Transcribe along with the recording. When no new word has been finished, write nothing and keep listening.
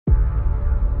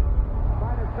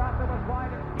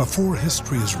Before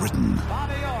history is written,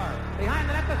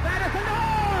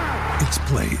 it's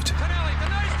played.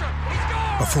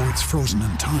 Before it's frozen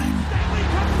in time,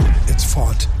 it's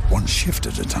fought one shift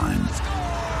at a time.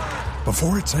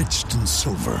 Before it's etched in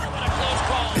silver,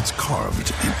 it's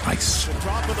carved in ice.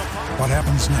 What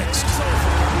happens next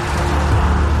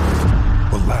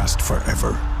will last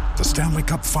forever. The Stanley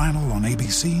Cup Final on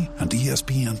ABC and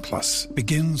ESPN Plus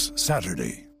begins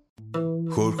Saturday.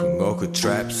 Хөрхөн охид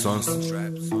trap сонсон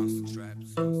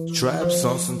trap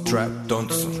сонсон trap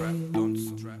донсон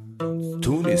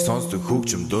түүний сонсдог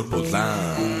хөгжим дур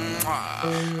булаан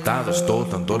дагаж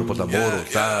дуулан дур булаа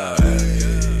мууруулаа.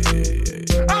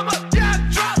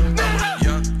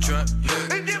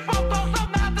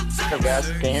 Hey guys,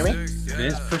 can you hear me?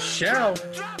 It's for show.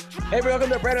 Hey, welcome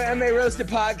to the Brando MMA Roasted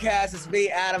Podcast. It's me,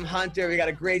 Adam Hunter. We got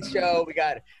a great show. We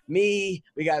got me.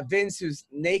 We got Vince, who's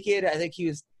naked. I think he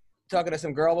was talking to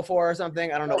some girl before or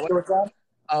something. I don't know what.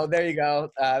 Oh, there you go.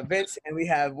 Vince, and we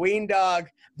have Ween Dog.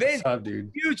 Vince, What's up,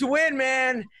 dude? huge win,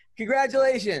 man.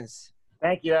 Congratulations.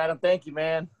 Thank you, Adam. Thank you,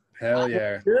 man. Hell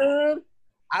yeah. Dude.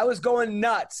 I was going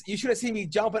nuts. You should have seen me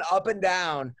jumping up and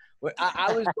down.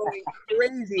 I was going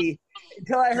crazy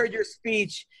until I heard your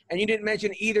speech, and you didn't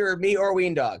mention either me or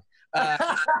Ween Dog.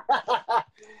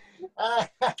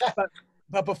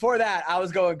 But before that, I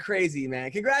was going crazy,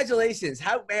 man. Congratulations.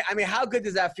 How good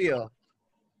does that feel?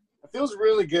 It feels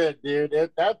really good, dude.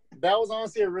 That was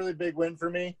honestly a really big win for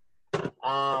me.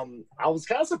 I was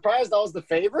kind of surprised I was the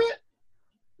favorite.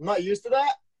 I'm not used to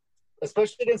that,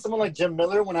 especially against someone like Jim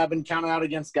Miller when I've been counted out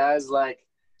against guys like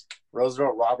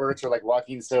Roosevelt Roberts or like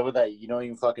Joaquin Silva that you don't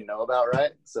even fucking know about,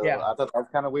 right? So yeah. I thought that was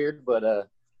kind of weird, but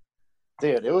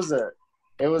dude, it was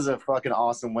a fucking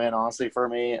awesome win, honestly, for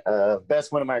me.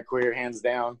 Best win of my career, hands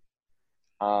down.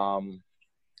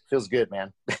 Feels good,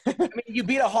 man. I mean, you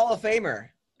beat a Hall of Famer.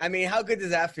 I mean, how good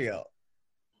does that feel?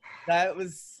 That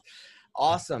was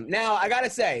awesome. Now, I got to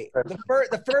say,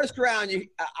 the first round,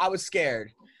 I was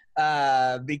scared.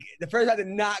 The first round did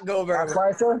not go very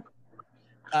well.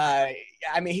 I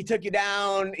mean, he took you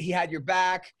down. He had your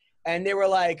back. And they were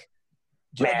like,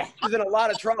 Vince is in a lot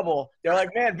of trouble. They're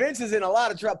like, man, Vince is in a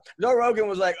lot of trouble. Joe Rogan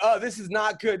was like, oh, this is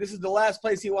not good. This is the last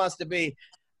place he wants to be.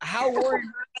 How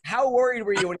worried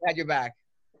were you when he had your back?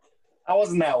 I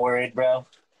wasn't that worried, bro.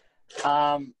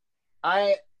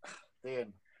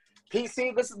 Dude,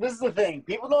 PC, this is the thing.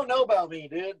 People don't know about me,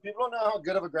 dude. People don't know how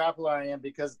good of a grappler I am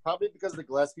because of the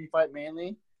Gillespie fight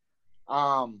mainly.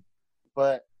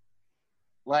 But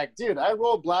like, dude, I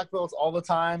roll black belts all the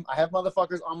time. I have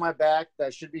motherfuckers on my back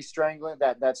that should be strangling,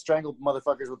 that strangled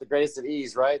motherfuckers with the greatest of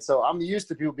ease, right? So I'm used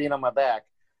to people being on my back.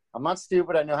 I'm not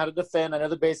stupid. I know how to defend. I know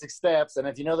the basic steps. And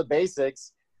if you know the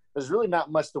basics, there's really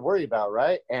not much to worry about,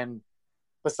 right? And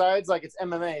besides, like, it's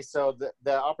MMA, so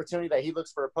the opportunity that he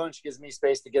looks for a punch gives me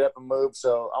space to get up and move.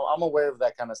 So I'm aware of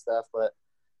that kind of stuff. But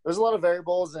there's a lot of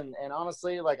variables. And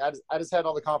honestly, like, I just had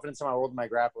all the confidence in my world in my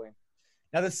grappling.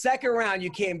 Now, the second round, you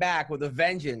came back with a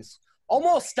vengeance.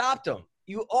 Almost stopped him.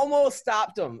 You almost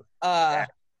stopped him.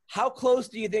 How close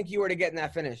do you think you were to getting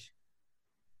that finish?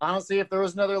 Honestly, if there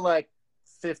was another, like,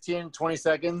 15, 20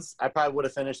 seconds, I probably would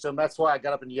have finished him. That's why I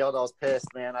got up and yelled. I was pissed,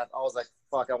 man. I was like,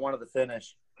 fuck, I wanted to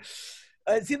finish.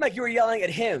 It seemed like you were yelling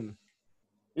at him.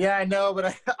 Yeah, I know,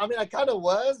 but I kind of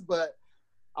was, but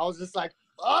I was just like,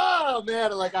 oh,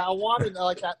 man. Like, I wanted,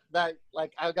 like, that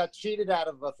like, I got cheated out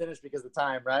of a finish because of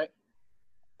time, right?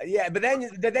 Yeah, but then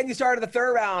you started the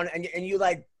third round and you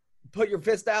like put your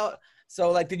fist out.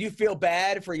 So like, did you feel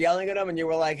bad for yelling at him? And you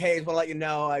were like, "Hey, I just want to let you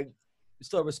know I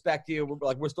still respect you.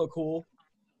 We're still cool."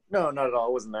 No, not at all.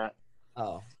 It wasn't that.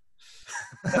 Oh.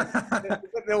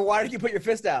 Then why did you put your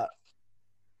fist out?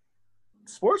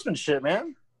 Sportsmanship,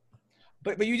 man.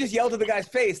 But you just yelled at the guy's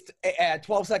face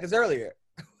 12 seconons earlier.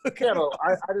 Yeah, no,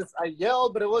 I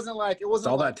yelled, but it wasn't it's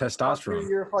all like, that testosterone.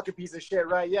 You're a fucking piece of shit,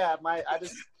 right? Yeah,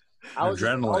 I was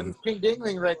adrenaline. King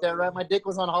Dingling right there, right? My dick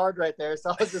was on hard right there,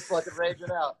 so I was just fucking raging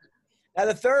out. Now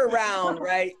the third round,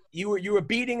 right? You were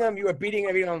beating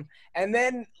him, and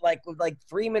then like with like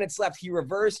 3 minutes left, he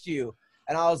reversed you,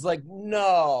 and I was like,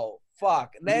 no,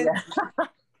 fuck. Then,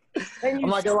 then I'm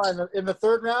not gonna lie. In the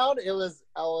third round, it was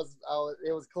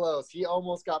close. He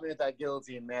almost got me with that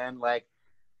guillotine, man. Like,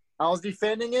 I was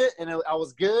defending it, and I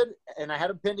was good, and I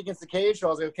had him pinned against the cage, so I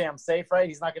was like, okay, I'm safe, right?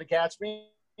 He's not gonna catch me.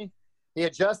 He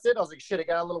adjusted. I was like, shit, it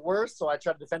got a little worse, so I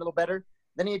tried to defend a little better.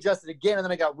 Then he adjusted again, and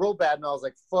then I got real bad, and I was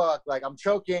like, fuck, like, I'm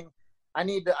choking. I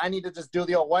need to just do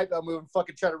the old white belt move and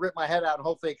fucking try to rip my head out, and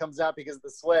hopefully it comes out because of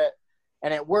the sweat.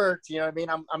 And it worked, you know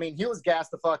what I mean? He was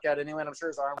gassed the fuck out anyway, and I'm sure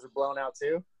his arms were blown out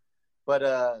too.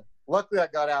 But luckily I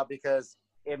got out because,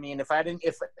 I mean, if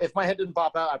my head didn't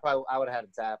pop out, I would have had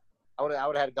a tap. I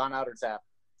would have had a gone out or tap.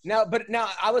 Now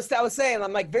I was saying,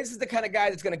 I'm like, Vince is the kind of guy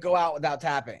that's gonna go out without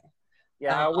tapping.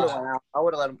 Yeah, I would have went out. I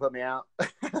would have let him put me out.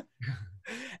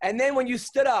 And then when you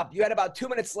stood up, you had about 2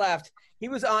 minutes left. He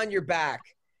was on your back.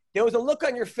 There was a look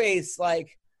on your face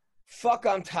like, "Fuck,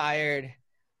 I'm tired."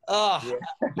 Ugh.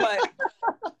 Yeah.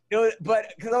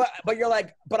 But you're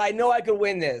like, but I know I could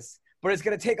win this. But it's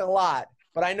gonna take a lot.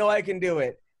 But I know I can do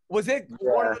it. Was it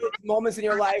one of those moments in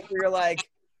your life where you're like,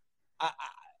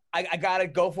 I gotta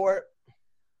go for it?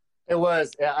 It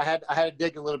was. I had to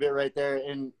dig a little bit right there,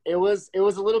 and it was a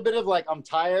little bit of like I'm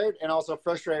tired and also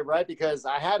frustrated, right? Because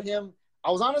I had him. I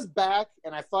was on his back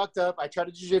and I fucked up. I tried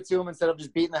to jiu-jitsu him instead of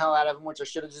just beating the hell out of him, which I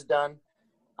should have just done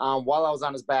while I was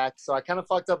on his back. So I kind of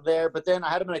fucked up there. But then I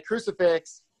had him in a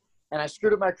crucifix, and I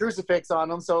screwed up my crucifix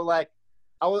on him. So like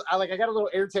I got a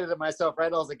little irritated at myself,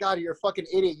 right? I was like, God, you're a fucking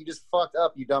idiot. You just fucked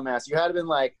up, you dumbass. You had him in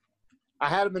I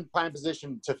had him in prime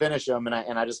position to finish him, and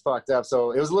I just fucked up.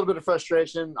 So it was a little bit of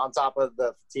frustration on top of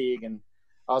the fatigue, and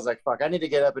I was like, fuck, I need to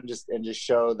get up and just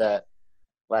show that.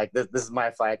 Like, this is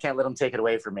my fight. I can't let him take it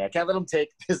away from me. I can't let him take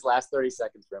his last 30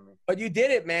 seconds from me. But you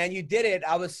did it, man. You did it.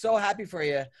 I was so happy for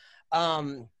you.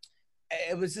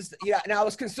 It was just, Now, I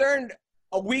was concerned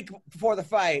a week before the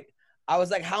fight. I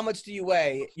was like, how much do you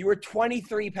weigh? You were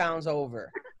 23 pounds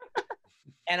over.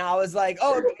 And I was like,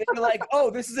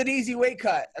 this is an easy weight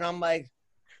cut. And I'm like,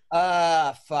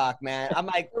 fuck, man. I'm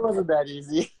like, it wasn't that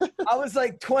easy. I was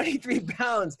like 23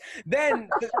 pounds. Then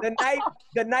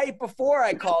the night before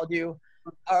I called you,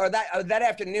 or that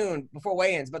afternoon before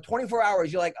weigh-ins, but 24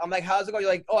 hours, I'm like, how's it going?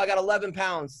 You're like, I got 11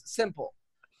 pounds. Simple.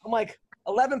 I'm like,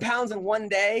 11 pounds in one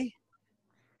day?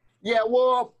 Yeah,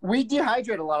 well, we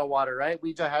dehydrate a lot of water, right?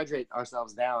 We dehydrate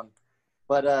ourselves down.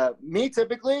 But me,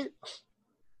 typically,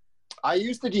 I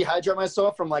used to dehydrate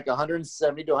myself from like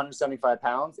 170 to 175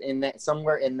 pounds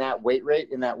somewhere in that weight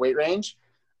range.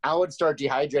 I would start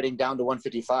dehydrating down to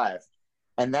 155.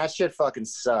 And that shit fucking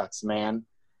sucks, man.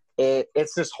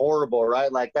 It's just horrible,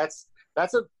 right? Like that's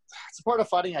a part of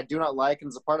fighting I do not like, and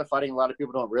it's a part of fighting a lot of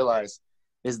people don't realize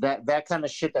is that kind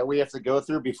of shit that we have to go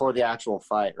through before the actual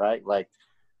fight, right? Like,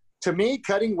 to me,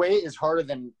 cutting weight is harder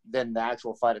than the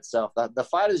actual fight itself. The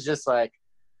fight is just like,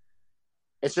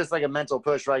 it's just like a mental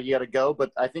push, right? You got to go,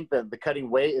 but I think that the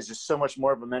cutting weight is just so much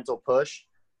more of a mental push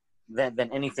than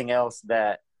anything else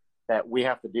that we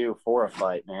have to do for a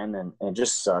fight, man, and it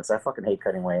just sucks. I fucking hate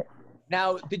cutting weight.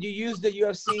 Now, did you use the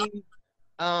UFC,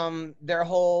 their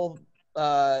whole,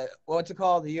 what's it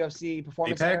called? The UFC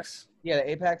Performance Apex? Center? Yeah, the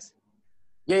Apex?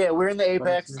 Yeah, we're in the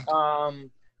Apex.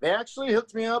 They actually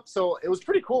hooked me up, so it was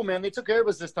pretty cool, man. They took care of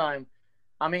us this time.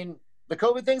 I mean, the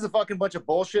COVID thing's a fucking bunch of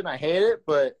bullshit, and I hate it,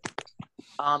 but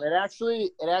it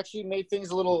actually made things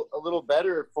a little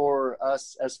better for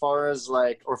us as far as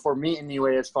like, or for me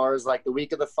anyway, as far as like the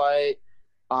week of the fight,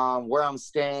 where I'm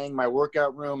staying, my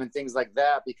workout room, and things like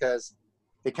that, because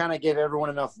they kind of gave everyone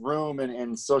enough room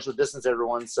and social distance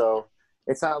everyone. So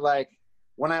it's not like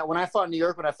when I fought in New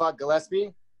York, when I fought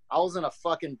Gillespie, I was in a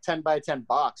fucking 10 by 10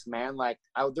 box, man. Like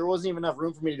there wasn't even enough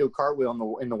room for me to do a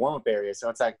cartwheel in the warm up area. So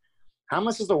it's like, how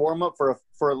much is the warm up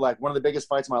for like one of the biggest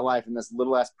fights of my life in this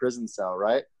little ass prison cell,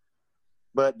 right?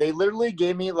 But they literally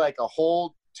gave me like a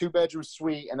whole 2-bedroom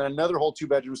suite and then another whole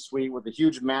 2-bedroom suite with a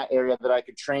huge mat area that I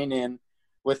could train in,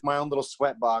 with my own little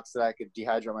sweat box that I could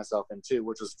dehydrate myself in too,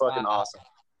 which was fucking awesome.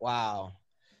 Wow.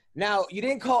 Now, you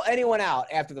didn't call anyone out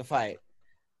after the fight.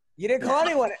 You didn't call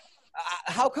anyone.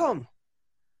 How come?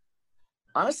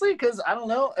 Honestly, because I don't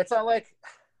know. It's not like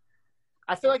 –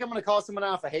 I feel like I'm going to call someone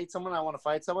out if I hate someone, I want to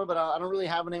fight someone, but I don't really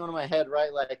have anyone in my head,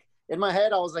 right? Like, in my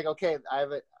head, I was like, okay,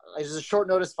 it's a short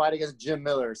notice fight against Jim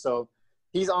Miller. So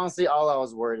he's honestly all I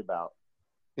was worried about.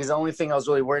 He's the only thing I was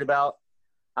really worried about.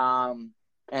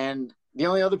 And the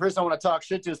only other person I want to talk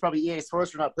shit to is probably EA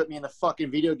Sports for not putting me in the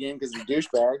fucking video game because they're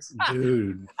douchebags.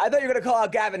 Dude. I thought you were going to call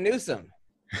out Gavin Newsom.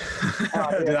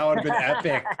 That would have been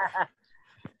epic.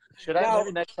 Should I?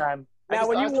 Maybe next time. I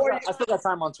still got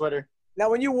time on Twitter. Now,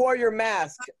 when you wore your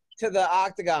mask to the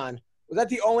octagon, was that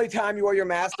the only time you wore your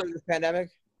mask during this pandemic?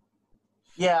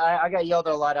 Yeah, I got yelled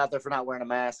at a lot out there for not wearing a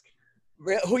mask.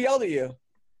 Who yelled at you?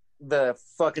 The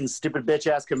fucking stupid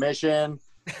bitch-ass commission.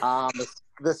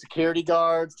 The security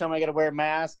guards tell me I got to wear a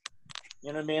mask.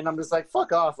 You know what I mean? I'm just like,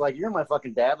 fuck off. Like, you're my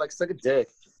fucking dad. Like, suck a dick.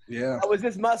 Yeah. Was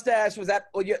this mustache, was that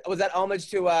homage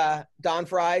to Don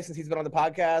Fry, since he's been on the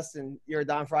podcast and you're a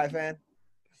Don Fry fan?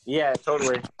 Yeah,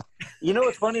 totally. You know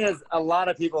what's funny is a lot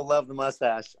of people love the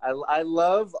mustache. I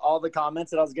love all the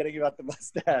comments that I was getting about the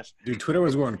mustache. Dude, Twitter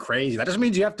was going crazy. That just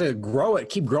means you have to grow it,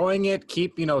 keep growing it,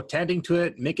 keep, tending to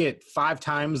it, make it 5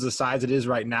 times the size it is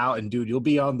right now. And, dude, you'll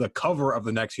be on the cover of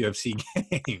the next UFC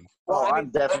game. Oh, I'm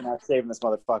definitely not saving this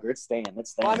motherfucker. It's staying.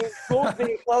 It's staying. Well, I mean, schools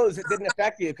being closed, it didn't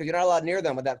affect you because you're not allowed near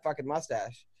them with that fucking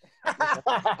mustache.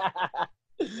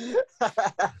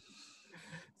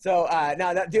 So,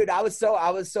 no, dude, I was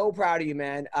so proud of you,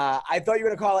 man. I thought you were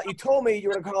going to call out – you told me you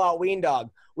were going to call out Ween Dog.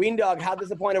 Ween Dog, how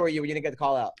disappointed were you when you didn't get the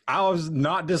call out? I was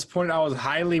not disappointed. I was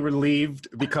highly relieved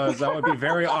because that would be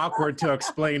very awkward to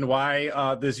explain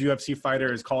why this UFC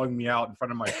fighter is calling me out in front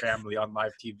of my family on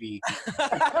live TV.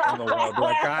 On the world.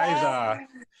 Like, guys,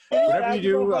 whatever you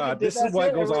do, this is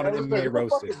what goes on in MMA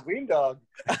Roasted. Ween Dog.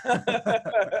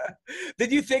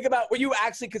 Did you think about – were you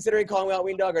actually considering calling out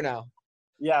Ween Dog or no?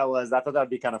 Yeah, I was. I thought that would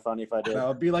be kind of funny if I did. That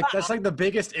would be like, that's like the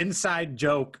biggest inside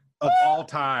joke of all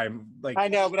time. Like, I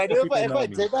know, but I knew if I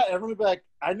did that, everyone would be like,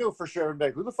 I know for sure. Everyone would be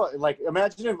like, who the fuck? Like,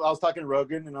 imagine if I was talking to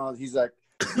Rogan and he's like,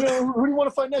 who do you want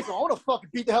to fight next? I want to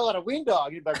fucking beat the hell out of Ween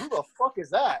Dog. He'd be like, who the fuck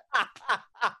is that?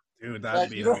 Dude,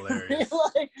 that'd be hilarious.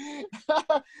 Like,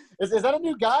 is that a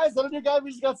new guy? Is that a new guy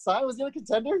we just got signed? Was he a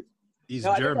contender? He's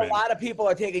German. German. I think a lot of people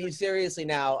are taking you seriously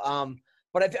now.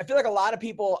 But I feel like a lot of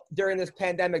people during this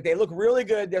pandemic, they look really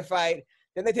good, their fight.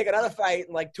 Then they take another fight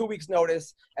in like 2 weeks'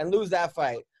 notice and lose that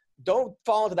fight. Don't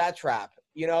fall into that trap.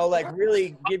 Like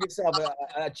really give yourself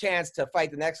a chance to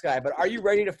fight the next guy. But are you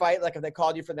ready to fight, like if they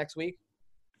called you for next week?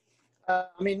 I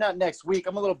mean, not next week.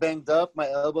 I'm a little banged up. My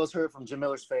elbows hurt from Jim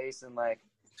Miller's face, and like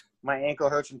my ankle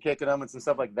hurts from kicking him and some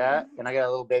stuff like that. And I got a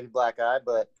little baby black eye.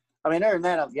 But I mean, other than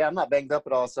that, I'm not banged up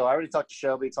at all. So I already talked to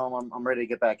Shelby, told him I'm ready to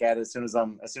get back at it as soon as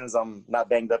I'm not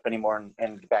banged up anymore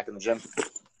and get back in the gym.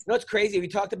 It's crazy. We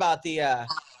talked about the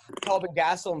Kelvin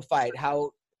Gastelum fight,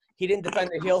 how he didn't defend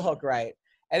the heel hook right,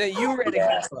 and then you ran a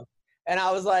heel hook, and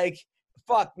I was like,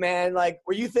 "Fuck, man!" Like,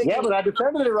 were you thinking? Yeah, but I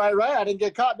defended it right. I didn't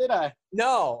get caught, did I?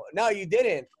 No, you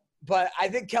didn't. But I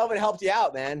think Kelvin helped you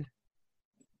out, man.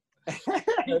 I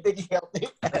think he helped me.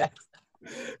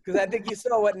 Because I think you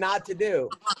saw what not to do.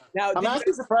 Now, I'm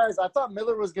actually surprised. I thought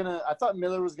Miller was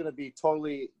gonna be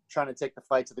totally trying to take the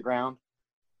fight to the ground.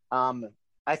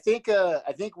 I think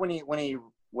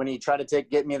when he tried to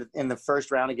get me in the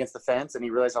first round against the fence and he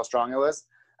realized how strong I was,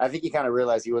 I think he kind of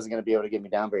realized he wasn't going to be able to get me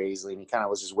down very easily, and he kind of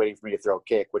was just waiting for me to throw a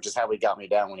kick, which is how he got me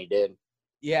down when he did.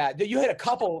 Yeah, you hit a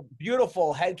couple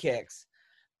beautiful head kicks.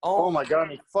 Oh my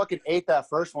God, he fucking ate that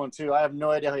first one too. I have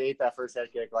no idea how he ate that first head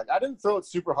kick. Like, I didn't throw it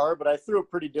super hard, but I threw it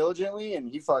pretty diligently, and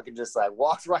he fucking just like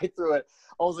walked right through it.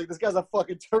 I was like, this guy's a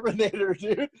fucking Terminator,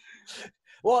 dude.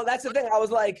 Well, that's the thing. I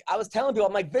was telling people,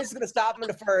 I'm like, Vince is gonna stop him in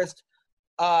the first.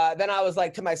 Then I was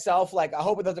like to myself, like, I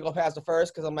hope it doesn't go past the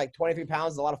first because I'm like 23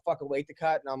 pounds is a lot of fucking weight to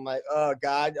cut, and I'm like, oh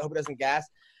God, I hope it doesn't gas.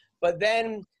 But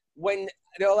then when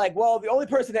they're like, well, the only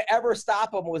person to ever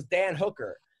stop him was Dan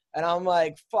Hooker. And I'm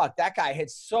like, fuck, that guy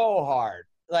hits so hard.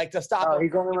 Like, to stop him.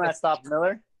 He's the only one that stopped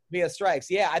Miller? Via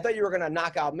strikes. Yeah, I thought you were going to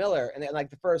knock out Miller in like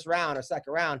the first round or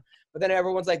second round. But then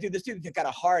everyone's like, dude, this dude got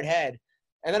a hard head.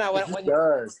 And then I went, when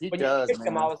you kicked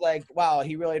him, I was like, wow,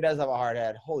 he really does have a hard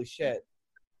head. Holy shit.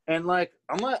 And like,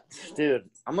 I'm not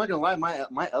gonna lie,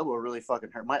 my elbow really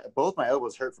fucking hurt. Both my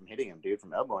elbows hurt from hitting him, dude,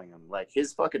 from elbowing him. Like,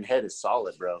 his fucking head is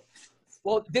solid, bro.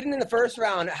 Well, didn't in the first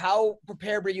round, how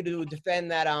prepared were you to defend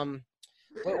that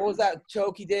what was that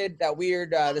choke he did? That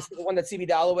weird, the one that CB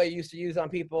Dalloway used to use on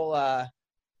people.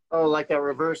 Like that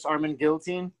reverse Armin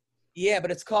guillotine? Yeah,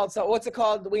 but it's called, so what's it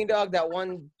called, the Ween Dog? That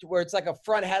one where it's like a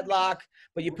front headlock,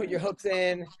 but you put your hooks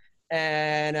in,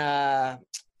 and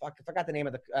fuck, I forgot the name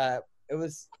of the, it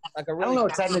was like a really. I don't know a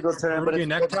technical term, but it's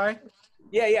necktie?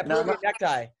 Yeah,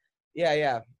 necktie.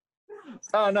 Yeah.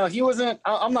 Oh, no, he wasn't,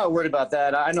 I'm not worried about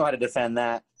that. I know how to defend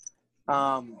that.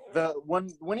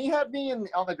 When he had me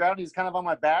on the ground, he was kind of on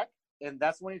my back, and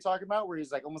that's when you're talking about where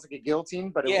he's like almost like a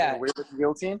guillotine, but it was a weird looking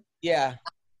guillotine. Yeah.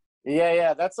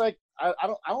 That's like I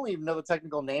don't even know the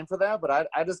technical name for that, but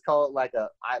I just call it like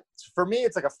for me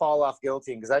it's like a fall off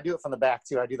guillotine because I do it from the back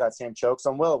too. I do that same choke,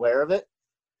 so I'm well aware of it.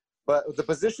 But the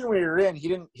position we were in,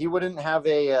 he wouldn't have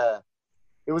a.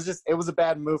 It was a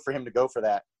bad move for him to go for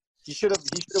that. He should have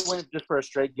went just for a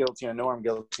straight guillotine, a no arm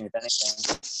guillotine, if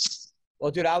anything. Well,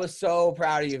 dude, I was so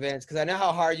proud of you, Vince, because I know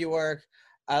how hard you work.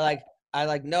 I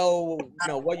know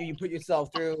what you put yourself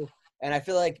through, and I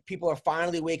feel like people are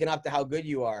finally waking up to how good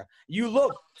you are. You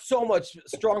look so much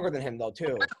stronger than him, though,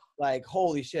 too. Like,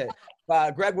 holy shit.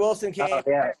 Greg Wilson came. Oh,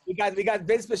 yeah. We got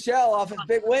Vince Michelle off his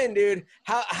big win, dude.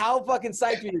 How fucking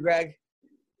psyched are you, Greg?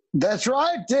 That's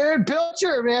right, dude.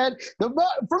 Pilcher, man. For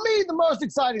me, the most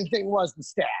exciting thing was the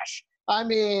stash. I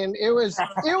mean, it was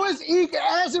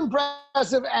as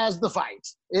impressive as the fight.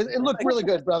 It looked really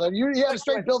good, brother. You had a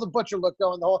straight Bill the Butcher look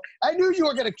going the whole. I knew you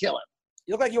were going to kill him.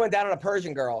 You look like you went down on a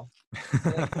Persian girl.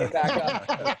 And then came back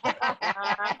up.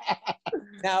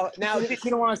 Now, You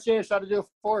don't want to say a shot to do it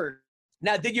forward.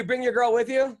 now, did you bring your girl with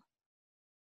you,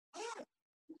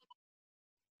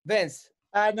 Vince?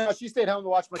 No, she stayed home to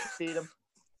watch my Tatum.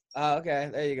 Oh, okay.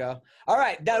 There you go. All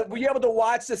right. Now, were you able to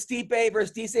watch the Stipe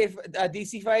versus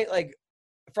DC fight, like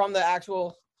from the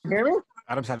actual? You hear me?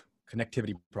 Adam's having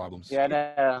connectivity problems. Yeah,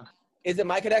 no. Is it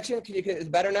my connection? Is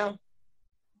it better now?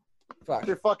 Fuck.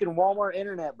 Your fucking Walmart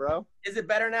internet, bro. Is it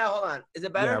better now? Hold on. Is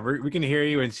it better? Yeah, we can hear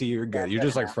you and see you're good. You're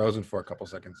just like frozen for a couple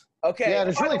seconds. Okay. Yeah, and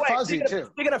it's By the really way, fuzzy, too.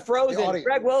 Speaking of The Frozen, audio.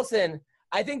 Greg Wilson,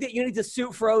 I think that you need to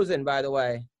suit Frozen, by the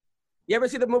way. You ever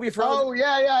see the movie Frozen? Oh,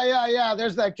 yeah.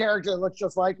 There's that character that looks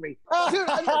just like me. Dude,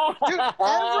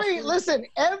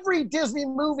 every Disney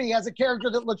movie has a character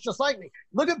that looks just like me.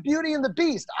 Look at Beauty and the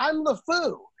Beast. I'm the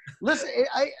Foo. Listen,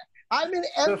 I'm in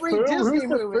every Disney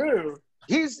movie.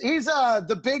 He's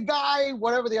the big guy,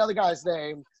 whatever the other guy's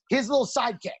name, his little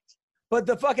sidekick. But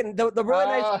the fucking, the really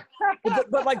nice,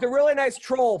 but like the really nice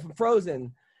troll from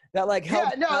Frozen that like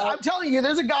helped. Yeah, no, I'm telling you,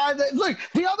 there's a guy that, look,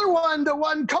 the other one, the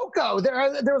one Coco, there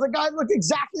was a guy that looked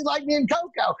exactly like me in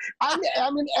Coco.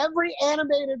 I'm in every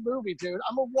animated movie, dude.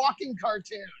 I'm a walking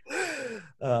cartoon.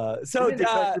 So your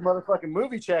motherfucking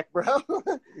movie check, bro.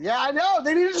 Yeah, I know.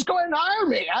 They need to just go ahead and hire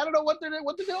me. I don't know what they're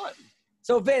doing.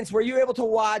 So Vince, were you able to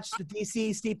watch the DC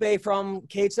Stipe from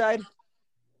cage side?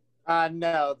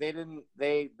 No, they didn't.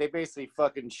 They basically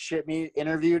fucking shipped me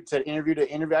interview to interview. I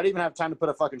didn't even have time to put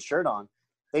a fucking shirt on.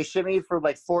 They shipped me for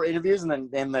like 4 interviews and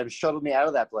then shuttled me out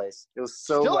of that place. It was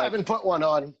so. Still haven't put one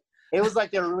on. It was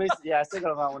like they were releasing. Yeah, I still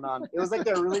got that one on. It was like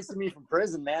they were releasing me from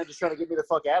prison, man, just trying to get me the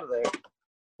fuck out of there.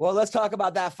 Well, let's talk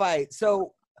about that fight.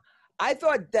 So, I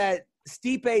thought that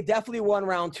Stipe definitely won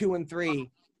round 2 and 3.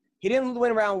 He didn't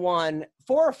win round 1.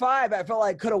 4 or 5, I felt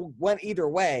like could have went either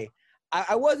way.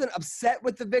 I wasn't upset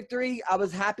with the victory. I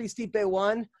was happy Stipe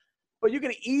won, but you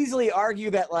could easily argue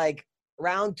that like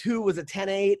round 2 was a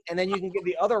 10-8, and then you can give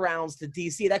the other rounds to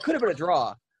DC. That could have been a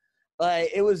draw.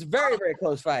 It was very, very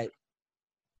close fight.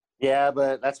 Yeah,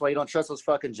 but that's why you don't trust those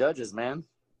fucking judges, man.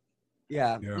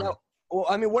 Yeah. No, well,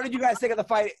 I mean, what did you guys think of the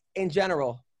fight in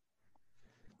general?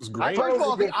 It was great. First of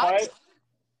all,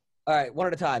 All right, one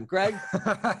at a time. Greg?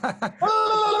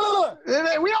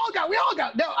 We all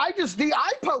got. No, the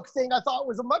eye poke thing I thought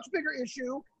was a much bigger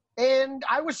issue, and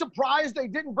I was surprised they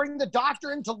didn't bring the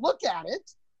doctor in to look at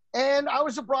it, and I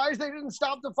was surprised they didn't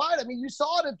stop the fight. I mean, you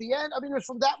saw it at the end. I mean, it was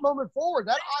from that moment forward.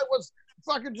 That eye was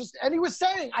fucking just, and he was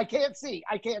saying, I can't see.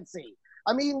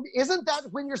 I mean, isn't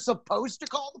that when you're supposed to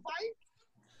call the fight?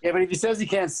 Yeah, but if he says he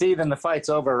can't see, then the fight's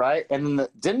over, right? And then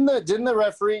didn't the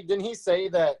referee, didn't he say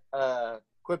that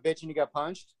quit bitching, you got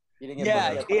punched? You didn't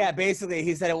get punched? Yeah, basically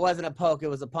he said it wasn't a poke, it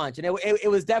was a punch. And it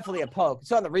was definitely a poke.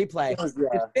 It's on the replay.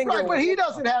 Right, but he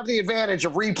doesn't have the advantage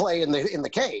of replay in the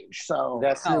cage. So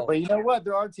that's true. But you know what?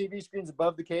 There are TV screens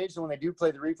above the cage, so when they do play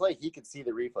the replay, he can see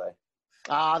the replay.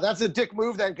 That's a dick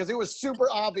move then, because it was super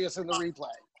obvious in the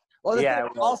replay. Well,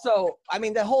 also, I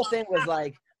mean, the whole thing was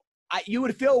like, you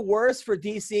would feel worse for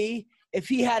DC if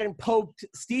he hadn't poked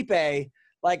Stipe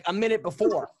like a minute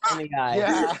before in the eye.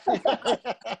 Yeah.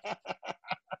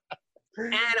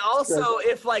 And also,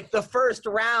 if like the first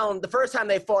time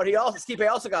they fought, Stipe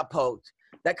also got poked.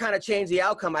 That kind of changed the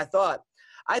outcome. I thought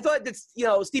that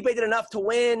Stipe did enough to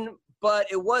win, but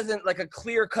it wasn't like a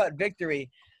clear-cut victory.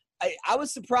 I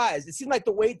was surprised. It seemed like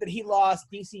the weight that he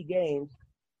lost, DC gained.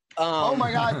 Oh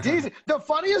my God, DC! The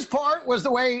funniest part was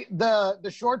the way the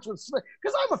shorts would slip.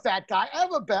 Because I'm a fat guy, I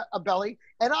have a belly,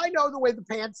 and I know the way the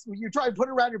pants. When you try to put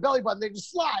it around your belly button, they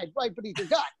just slide right beneath your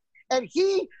gut. And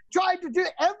he tried to do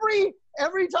every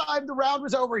time the round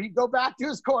was over, he'd go back to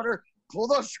his corner, pull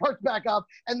those shorts back up,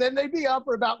 and then they'd be up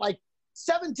for about like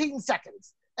 17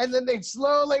 seconds. And then they'd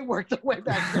slowly work their way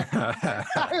back down.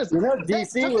 That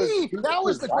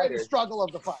was the greatest struggle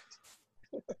of the fight.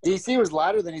 DC was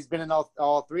lighter than he's been in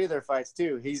all 3 of their fights,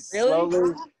 too. He's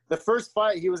slowly – the first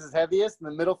fight, he was his heaviest. In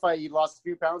the middle fight, he lost a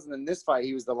few pounds. And then this fight,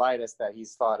 he was the lightest that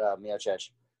he's fought Miocic.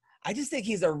 I just think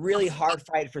he's a really hard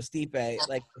fight for Stipe.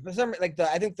 Like for some,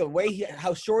 I think the way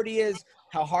how short he is,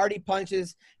 how hard he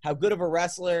punches, how good of a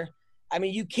wrestler. I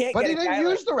mean, you can't. But he didn't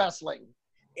use the wrestling.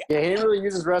 Yeah, he didn't really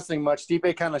use his wrestling much.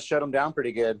 Stipe kind of shut him down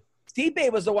pretty good. Stipe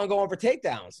was the one going for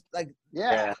takedowns. Like,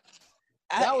 yeah.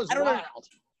 That was wild.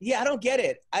 Yeah, I don't get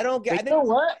it. I don't get. You know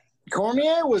what?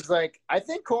 Cormier was like, I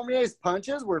think Cormier's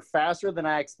punches were faster than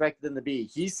I expected them to be.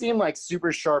 He seemed like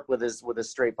super sharp with his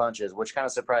straight punches, which kind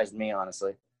of surprised me,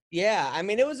 honestly. Yeah, I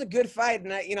mean, it was a good fight,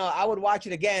 and I would watch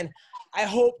it again. I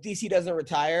hope DC doesn't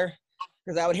retire,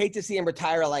 because I would hate to see him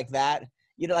retire like that.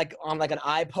 Like on like an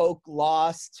eye poke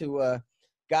loss to a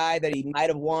guy that he might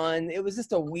have won. It was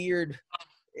just a weird.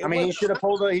 He should have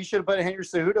put Henry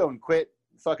Cejudo and quit.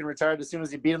 Fucking retired as soon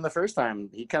as he beat him the first time.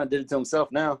 He kind of did it to himself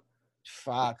now.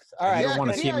 Fuck. All right. I don't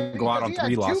want to see him go out on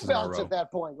 3 losses in a row. At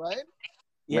that point, right?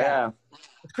 Yeah.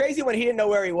 It's crazy when he didn't know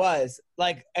where he was.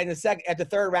 Like at the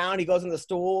third round, he goes on the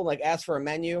stool and like asks for a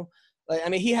menu. Like, I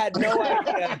mean, he had no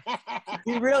idea.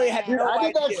 He really had no idea.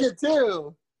 I did that shit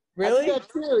too. Really? I did that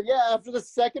too. Yeah. After the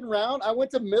second round, I went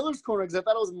to Miller's corner because I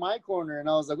thought it was my corner, and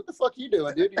I was like, "What the fuck you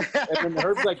doing, dude?" And then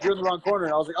Herb's like, "You're in the wrong corner,"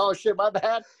 and I was like, "Oh shit, my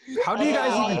bad." How do you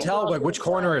guys even tell like which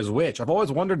corner is which? I've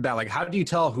always wondered that. Like, how do you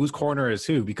tell whose corner is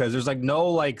who? Because there's like no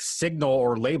like signal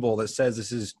or label that says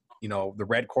this is the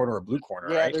red corner or blue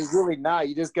corner. Yeah, right? there's really not.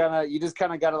 You just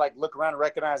kind of gotta like look around and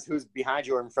recognize who's behind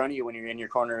you or in front of you when you're in your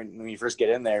corner and when you first get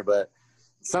in there. But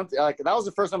something like that was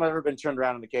the first time I've ever been turned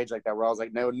around in the cage like that, where I was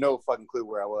like, no fucking clue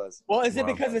where I was. Well, is it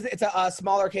because it's a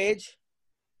smaller cage?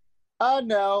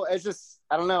 No, it's just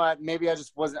I don't know. Maybe I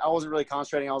wasn't really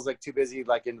concentrating. I was like too busy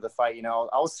like into the fight. I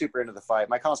was super into the fight.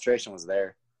 My concentration was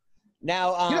there.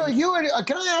 Now,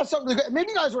 can I ask something? Maybe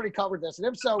you guys already covered this, and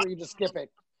if so, we just skip it.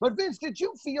 But Vince, did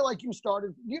you feel like you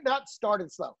not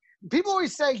started slow? People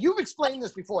always say, you've explained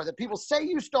this before, that people say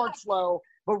you start slow,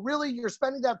 but really you're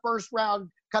spending that first round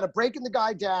kind of breaking the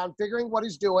guy down, figuring what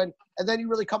he's doing, and then you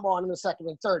really come on in the second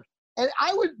and third. And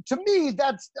I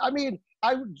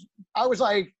was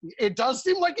like, it does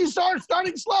seem like you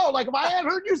starting slow. Like if I had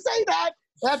heard you say that,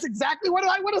 that's exactly what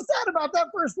I would have said about that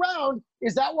first round.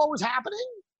 Is that what was happening?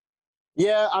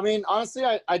 Yeah, I mean, honestly,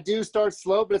 I do start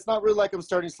slow, but it's not really like I'm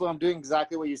starting slow. I'm doing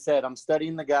exactly what you said. I'm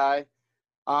studying the guy.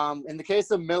 In the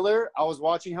case of Miller, I was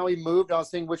watching how he moved. I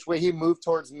was seeing which way he moved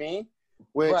towards me,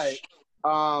 which, right.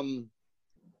 I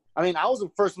mean, I was the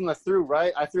first one that threw,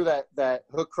 right? I threw that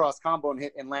hook cross combo and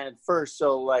hit and landed first.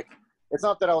 So, like, it's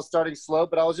not that I was starting slow,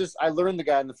 but I learned the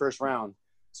guy in the first round.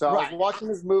 So I was watching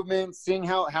his movement, seeing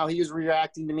how he was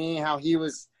reacting to me, how he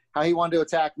wanted to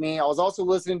attack me. I was also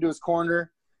listening to his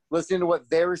corner, listening to what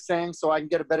they were saying so I can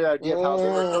get a better idea of how they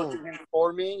were coaching him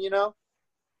for me,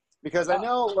 Because I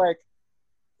know, like,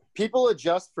 people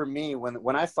adjust for me.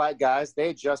 When I fight guys, they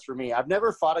adjust for me. I've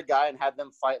never fought a guy and had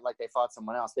them fight like they fought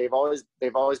someone else. They've always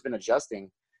been adjusting.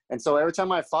 And so every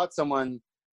time I fought someone,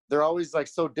 they're always, like,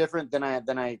 so different than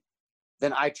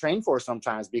I train for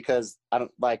sometimes because I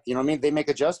don't, like, you know what I mean? They make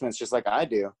adjustments just like I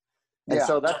do. And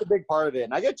so that's a big part of it.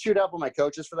 And I get chewed up with my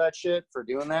coaches for that shit, for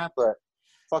doing that, but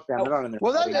fuck them. They're not in there.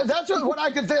 Well, that's what I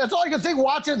could think. That's all I could think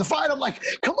watching the fight. I'm like,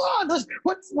 come on,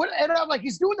 what? And I'm like,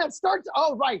 he's doing that start.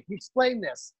 Oh, right. He explained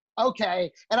this.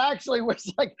 Okay. And I actually was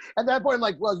like, at that point, I'm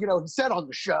like, well, he said on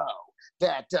the show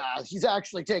that he's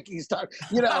actually taking his time.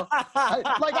 Like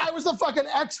I was the fucking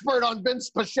expert on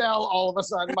Vince Pichel all of a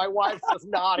sudden. My wife's just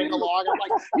nodding along. I'm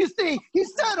like, you see, he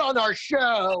said on our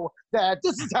show that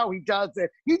this is how he does it.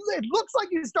 It looks like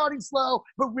he's starting slow,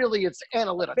 but really it's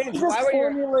analytical. Vince, just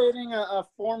formulating a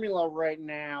formula right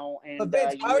now. And, but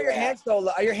Vince, why are your hands so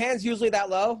low? Are your hands usually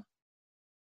that low?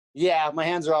 Yeah, my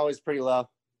hands are always pretty low.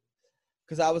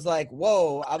 Because I was like,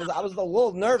 whoa, I was a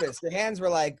little nervous. Your hands were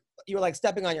like, you were like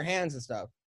stepping on your hands and stuff.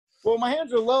 Well, my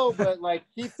hands are low, but like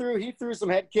he threw some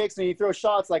head kicks and he throws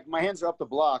shots. Like my hands are up the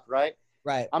block, right?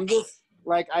 Right. I'm just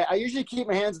like I usually keep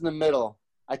my hands in the middle.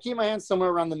 I keep my hands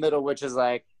somewhere around the middle, which is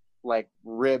like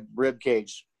rib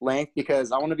cage length,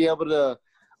 because I want to be able to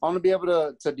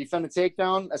defend a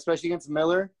takedown, especially against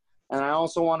Miller, and I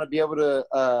also want to be able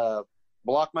to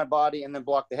block my body and then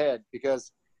block the head,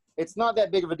 because it's not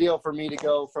that big of a deal for me to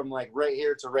go from like right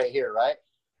here to right here, right?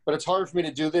 But it's hard for me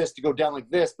to do this, to go down like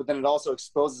this, but then it also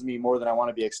exposes me more than I want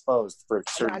to be exposed for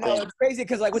certain things. It's crazy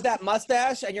because like with that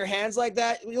mustache and your hands like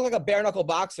that, you look like a bare knuckle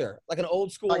boxer, like an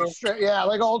old school. Like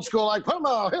old school, like, come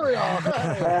on, here we are.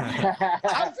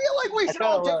 I feel like we should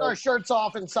all take our shirts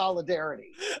off in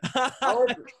solidarity. I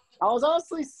was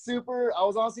honestly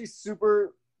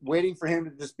super waiting for him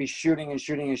to just be shooting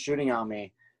on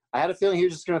me. I had a feeling he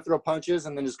was just going to throw punches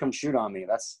and then just come shoot on me.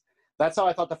 That's how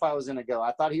I thought the fight was going to go.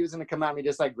 I thought he was going to come at me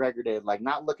just like Gregor did, like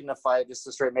not looking to fight, just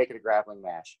to straight make it a grappling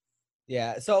match.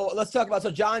 Yeah. So let's talk about,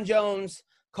 John Jones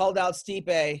called out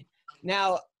Stipe.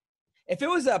 Now, if it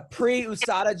was a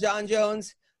pre-USADA John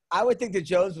Jones, I would think that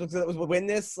Jones would win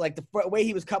this, like the way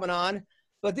he was coming on.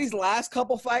 But these last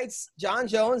couple fights, John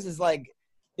Jones is like,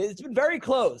 it's been very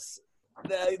close.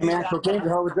 Cocaine's a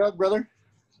hell of a drug, brother.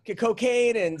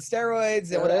 Cocaine and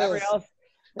steroids and whatever else.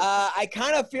 I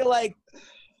kind of feel like,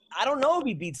 I don't know if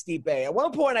he beats Stipe. At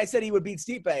one point, I said he would beat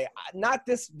Stipe. Not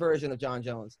this version of John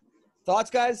Jones.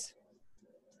 Thoughts, guys?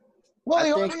 Well, I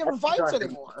he think- hardly ever fights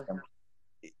anymore.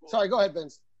 Sorry, go ahead,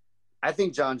 Vince. I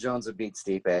think John Jones would beat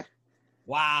Stipe.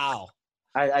 Wow.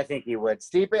 I think he would.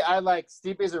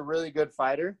 Stipe's a really good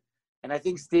fighter, and I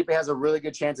think Stipe has a really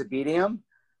good chance of beating him.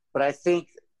 But I think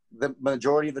the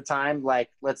majority of the time, like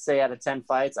let's say out of 10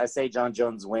 fights, I say John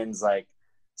Jones wins like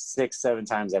 6-7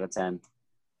 times out of 10.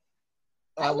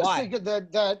 I was Why? thinking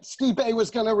that Stipe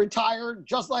was going to retire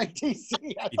just like DC.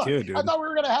 too, dude. I thought we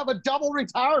were going to have a double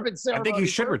retirement I ceremony. think he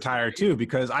should retire too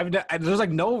because there's like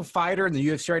no fighter in the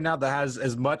UFC right now that has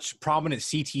as much prominent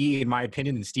CTE in my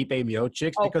opinion than Stipe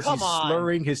Miocic Oh, because come he's on.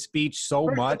 slurring his speech so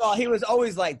First much. of all, he was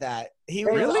always like that. He He's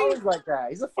really, always like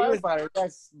that. He's a firefighter. The guy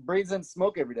breathes in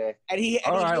smoke every day. and he.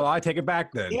 All right, well I take it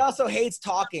back then. He also hates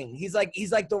talking. He's like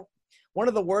the one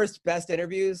of the worst best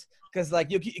interviews because like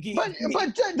you But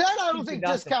that I don't do think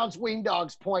nothing. discounts Wing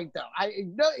Dog's point, though.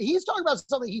 He's talking about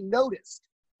something he noticed,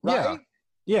 right?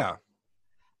 Yeah.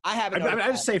 I haven't. I noticed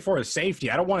just that. say for his safety.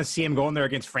 I don't want to see him going there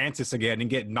against Francis again and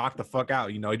get knocked the fuck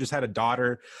out. You know, he just had a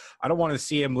daughter. I don't want to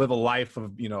see him live a life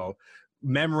of,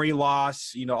 memory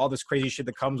loss, all this crazy shit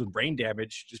that comes with brain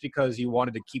damage just because he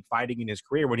wanted to keep fighting in his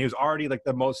career when he was already like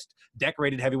the most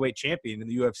decorated heavyweight champion in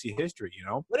the UFC history,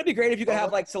 Wouldn't it be great if you could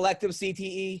have like selective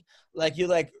CTE, like you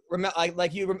don't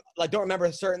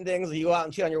remember certain things, like you go out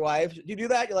and cheat on your wife? Do you do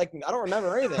that? You're like, I don't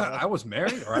remember anything. I was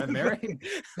married or I'm married.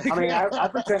 I mean,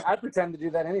 I pretend to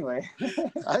do that anyway.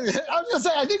 I was gonna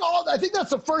say, I think that's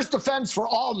the first offense for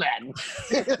all men.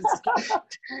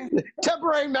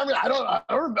 Temporary memory. I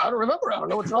don't remember. I don't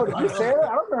know what's wrong. You say that?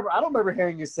 I don't remember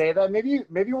hearing you say that. Maybe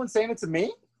you weren't saying it to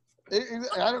me.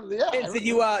 I don't. Yeah. Vince, did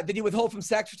you withhold from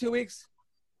sex for 2 weeks?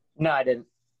 No, I didn't.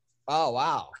 Oh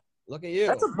wow, look at you.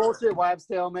 That's a bullshit wives'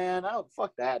 tale, man. I don't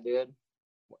fuck that, dude.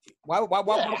 Why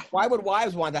would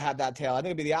wives want to have that tail? I think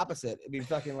it'd be the opposite. It'd be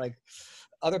fucking like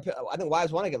I think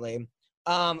wives want to get laid.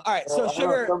 All right, so Well,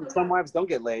 Sugar. Some wives don't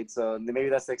get laid, so maybe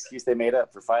that's the excuse they made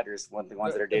up for fighters. The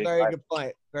ones that are dating. Very fighters. good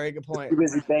point. Very good point. Too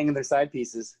busy banging their side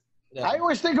pieces. Yeah. I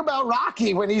always think about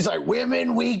Rocky when he's like,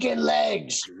 women weaken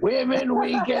legs, women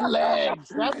weaken legs.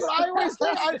 That's what I always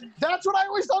think. That's what I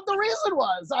always thought the reason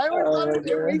was. I always thought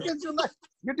it weakens your legs.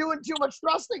 You're doing too much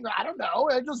thrusting. I don't know.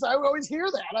 I always hear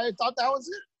that. I thought that was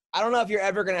it. I don't know if you're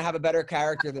ever gonna have a better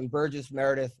character than Burgess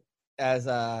Meredith as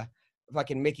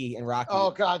fucking Mickey and Rocky.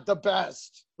 Oh God, the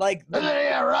best. Like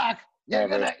Yeah, Rock. You're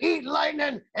gonna eat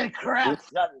lightning and crap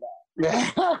thunder.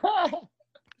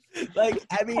 like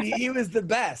I mean, he was the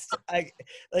best. Like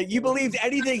you believed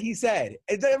anything he said.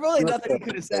 There's really nothing he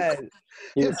could have said.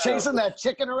 You're chasing that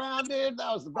chicken around, dude.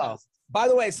 That was the Oh. best. By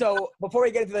the way, so before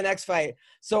we get into the next fight,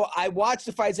 so I watched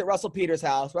the fights at Russell Peters'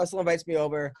 house. Russell invites me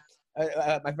over.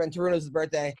 My friend Taruna's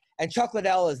birthday, and Chuck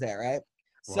Liddell is there, right?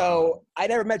 Wow. So I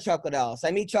never met Chuck Liddell. So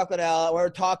I meet Chuck Liddell. We're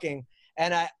talking,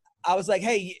 and I was like,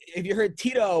 hey, if you heard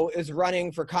Tito is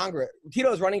running for Congress,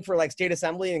 Tito is running for like state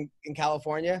assembly in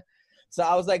California. So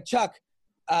I was like, Chuck,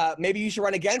 maybe you should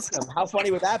run against him. How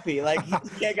funny would that be? Like, he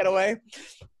can't get away.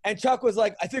 And Chuck was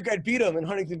like, I think I'd beat him in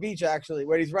Huntington Beach, actually,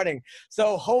 where he's running.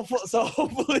 So hopefully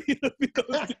it'll be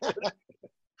those two.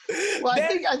 Well,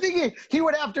 I think he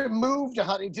would have to move to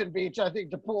Huntington Beach, I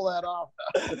think, to pull that off.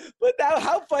 But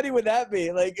how funny would that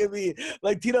be? Like, it'd be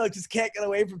like Tito just can't get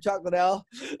away from Chuck Liddell.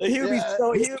 Like, he would be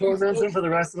so for the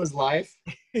rest of his life.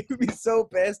 he would be so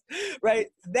pissed, right?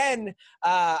 Then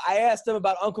I asked him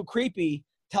about Uncle Creepy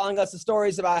telling us the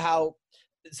stories about how.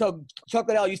 So Chuck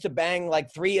Liddell used to bang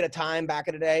like 3 at a time back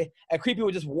in the day, and Creepy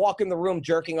would just walk in the room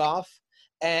jerking off,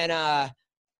 and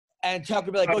Chuck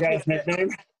would be like, "Go take care."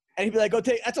 And he'd be like, "Go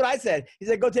take." That's what I said. He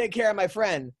said, "Go take care of my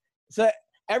friend." So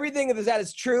everything of that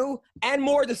is true, and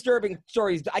more disturbing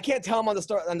stories. I can't tell them on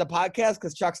the podcast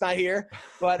because Chuck's not here.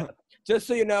 But just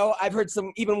so you know, I've heard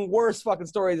some even worse fucking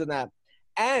stories than that.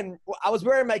 And I was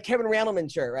wearing my Kevin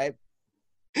Randleman shirt, right?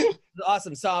 It was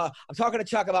awesome. So I'm talking to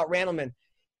Chuck about Randleman.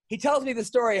 He tells me the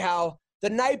story how the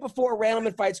night before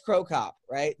Randleman fights Crow Cop,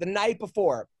 right? The night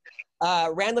before,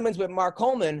 Randleman's with Mark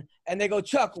Coleman, and they go,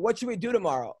 Chuck, what should we do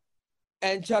tomorrow?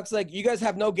 And Chuck's like, you guys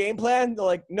have no game plan? They're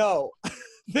like, no.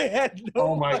 They had no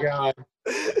Oh my God.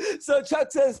 So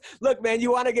Chuck says, look, man,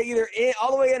 you want to get either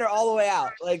all the way in or all the way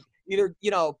out. Like, either,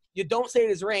 you don't stay in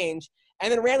his range.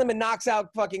 And then Randleman knocks out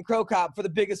fucking Crow Cop for the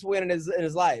biggest win in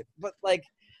his life. But, like,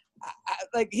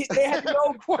 they had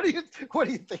no – What do you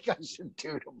think I should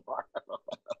do tomorrow?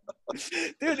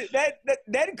 Dude,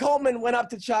 then Coleman went up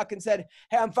to Chuck and said,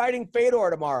 hey, I'm fighting Fedor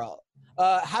tomorrow.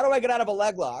 How do I get out of a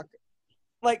leg lock?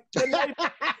 Like, the night,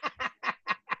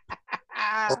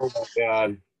 Oh my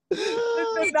God.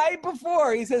 the night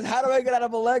before, he says, how do I get out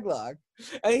of a leg lock?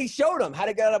 And he showed him how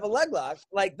to get out of a leg lock.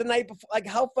 Like, the night before. Like,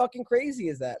 how fucking crazy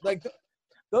is that? Like,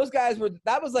 those guys were.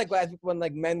 That was like when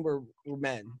like men were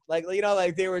men. Like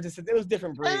like they were just. It was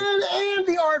different breed. And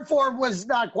the art form was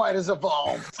not quite as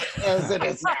evolved as it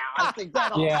is now. I think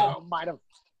that also might have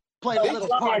played a little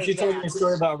part. Actually in told me that. a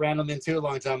story about Randleman too a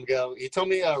long time ago. He told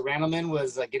me Randleman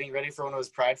was getting ready for one of his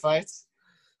pride fights,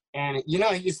 and he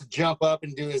used to jump up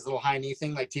and do his little high knee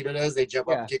thing like Tito does. They jump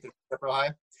up and kick the up real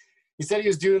high. He said he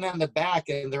was doing that in the back,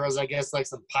 and there was, I guess, like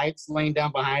some pipes laying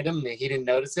down behind him, and he didn't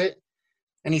notice it.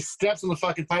 And he steps on the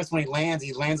fucking pipes when he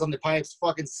lands on the pipes,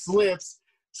 fucking slips,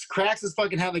 cracks his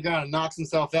fucking head on the ground, and knocks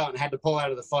himself out, and had to pull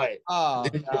out of the fight. Oh,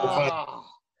 Oh.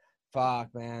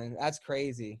 fuck, man, that's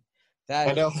crazy.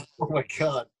 I know. Oh my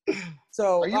god.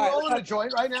 So Are you rolling a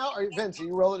joint right now? Vince, are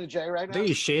you rolling a J right I now? think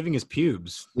he's shaving his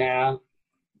pubes. Nah.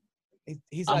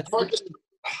 He's I'm not. fucking,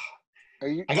 Are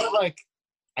you? I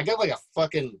got like a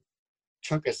fucking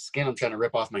chunk of skin I'm trying to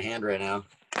rip off my hand right now.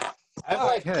 I have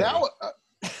like That wa-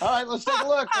 all right, let's take a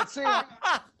look. Let's see.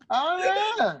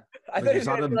 Oh yeah. I thought he was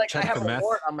saw gonna them be like, I check have the a meth?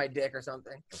 wart on my dick or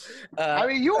something. I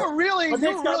mean, you were really.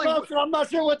 I'm not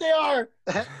sure what they are.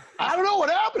 I don't know what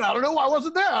happened. I don't know. I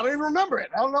wasn't there. I don't even remember it.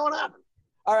 I don't know what happened.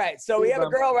 All right, so we have a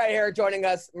girl right here joining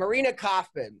us, Marina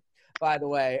Kaufman, by the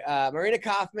way. Marina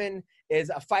Kaufman is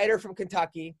a fighter from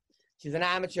Kentucky. She's an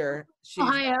amateur.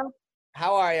 Ohio.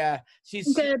 How are you?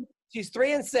 She's Good. She's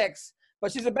 3-6,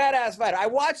 but she's a badass fighter. I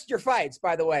watched your fights,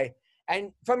 by the way,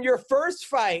 and from your first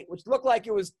fight, which looked like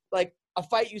it was like a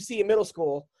fight you see in middle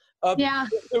school, of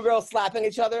two girls slapping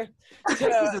each other,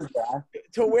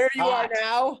 to where you are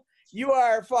now, you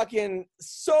are fucking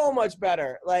so much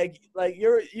better. Like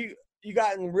you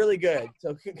gotten really good.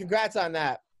 So congrats on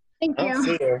that. Thank I you. don't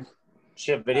see her.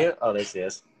 She have video? Oh, there she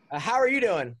is. How are you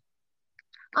doing?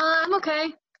 I'm okay.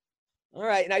 All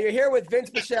right. Now you're here with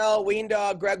Vince Michelle, Ween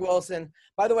Dog, Greg Wilson.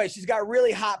 By the way, she's got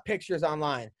really hot pictures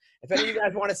online. If any of you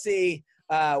guys want to see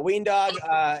Ween Dog,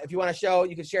 if you want to show,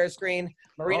 you can share a screen.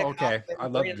 Marina. Okay. Kaufman,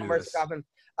 I'd love Marina to do Marissa this. Kaufman.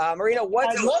 Marina,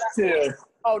 what's I'd love to.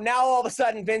 Oh, now all of a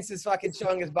sudden Vince is fucking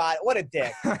showing his body. What a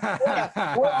dick.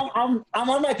 Well, I'm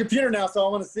on my computer now, so I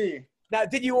want to see. Now,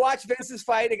 did you watch Vince's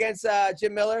fight against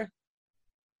Jim Miller?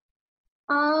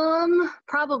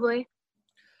 Probably.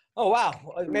 Oh, wow.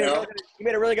 You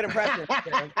made a really good impression.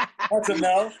 That's a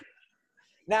no.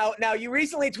 Now, you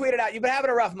recently tweeted out, you've been having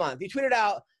a rough month. You tweeted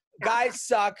out, guys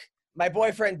suck, my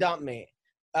boyfriend dumped me.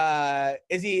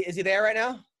 Is he there right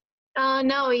now?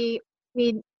 No, we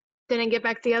didn't get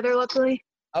back together, luckily.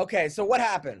 Okay, so what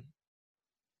happened?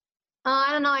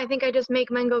 I don't know. I think I just make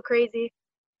men go crazy.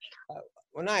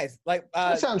 Well, nice. Like,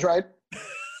 That sounds right.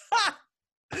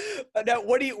 now,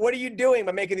 what are you doing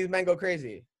by making these men go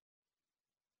crazy?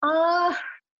 I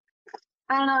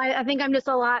don't know. I think I'm just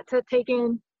a lot to take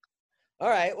in. All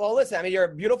right. Well, listen. I mean, you're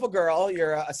a beautiful girl.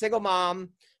 You're a single mom.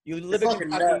 You live in fucking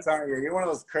Kentucky. nuts, aren't you? You're one of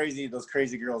those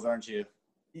crazy girls, aren't you?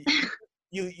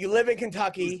 You live in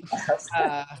Kentucky.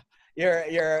 You're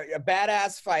a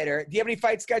badass fighter. Do you have any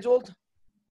fights scheduled?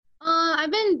 I've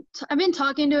been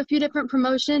talking to a few different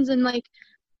promotions and like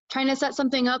trying to set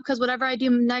something up because whatever I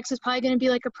do next is probably going to be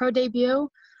like a pro debut.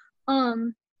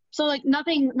 So like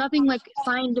nothing like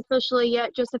signed officially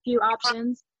yet, just a few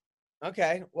options.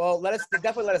 Okay. Well,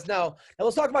 definitely let us know. Now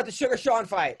let's talk about the Sugar Sean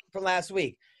fight from last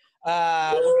week. We'll get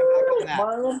back on that.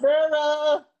 Marlon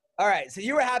Vera. All right. So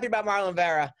you were happy about Marlon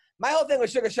Vera. My whole thing with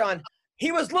Sugar Sean,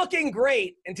 he was looking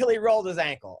great until he rolled his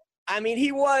ankle. I mean,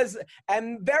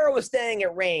 and Vera was staying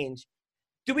at range.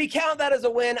 Do we count that as a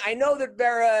win? I know that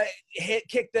Vera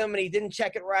kicked him and he didn't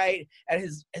check it right and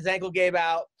his ankle gave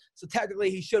out. So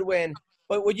technically he should win.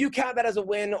 But would you count that as a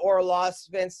win or a loss,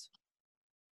 Vince?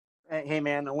 Hey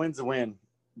man, a win's a win.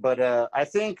 But I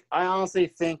honestly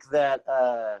think that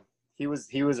he was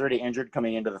already injured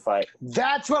coming into the fight.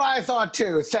 That's what I thought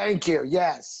too. Thank you.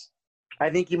 Yes. I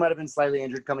think he might have been slightly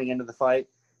injured coming into the fight,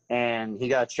 and he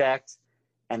got checked.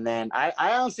 And then I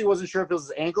honestly wasn't sure if it was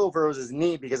his ankle or if it was his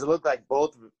knee because it looked like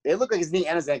his knee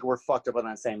and his ankle were fucked up on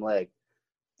that same leg.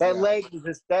 That leg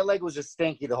was just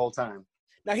stinky the whole time.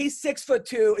 Now he's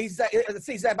 6'2".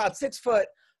 He's about 6 foot,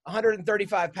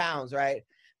 135 pounds, right?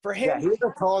 For him, Yeah, he was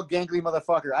a tall, gangly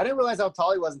motherfucker. I didn't realize how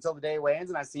tall he was until the day he weigh-ins,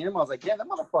 and I seen him. I was like, yeah, that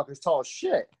motherfucker's tall as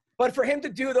shit. but for him to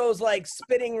do those like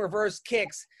spinning reverse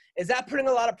kicks, is that putting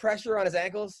a lot of pressure on his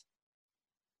ankles?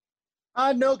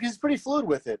 No, because he's pretty fluid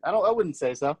with it. I wouldn't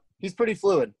say so. He's pretty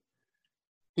fluid.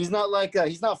 He's not like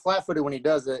he's not flat-footed when he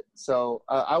does it, so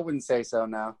I wouldn't say so.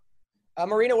 No.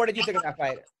 Marina, what did you think of that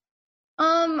fight?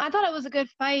 I thought it was a good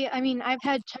fight. I mean, I've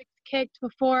had checks kicked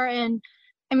before, and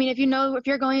I mean, if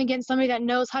you're going against somebody that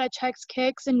knows how to check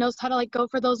kicks and knows how to like go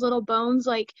for those little bones,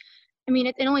 like, I mean,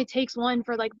 it only takes one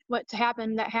for like what to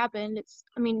happen that happened.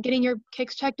 I mean, getting your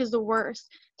kicks checked is the worst.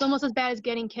 It's almost as bad as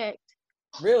getting kicked.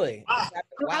 Really? I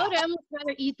Wow. would almost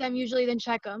rather eat them usually than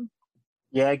check them.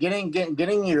 Yeah,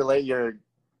 getting your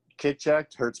kick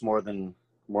checked hurts more than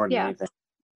Yeah. anything.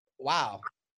 Wow.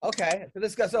 Okay. So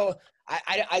this guy. So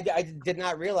I did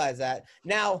not realize that.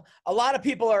 Now a lot of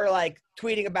people are like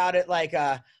tweeting about it. Like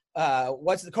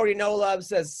what's the Cody No Love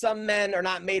says some men are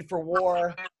not made for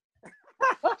war.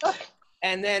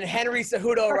 And then Henry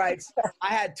Cejudo writes, I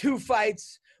had 2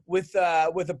 fights with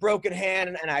a broken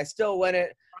hand and I still win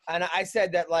it. And I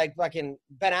said that like fucking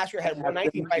Ben Askren had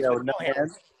 119 fights with no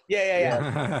hands. Yeah.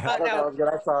 I thought that was good.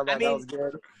 I saw that. I mean, that was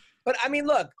good. But I mean,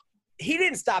 look, he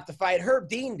didn't stop the fight. Herb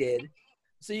Dean did.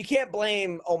 So you can't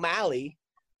blame O'Malley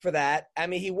for that. I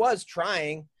mean, he was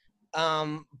trying.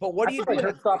 But what do you think do?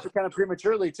 Herb stopped it kind of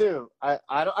prematurely too.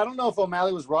 I don't know if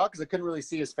O'Malley was raw because I couldn't really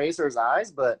see his face or his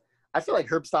eyes, but I feel like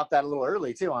Herb stopped that a little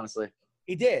early too. Honestly,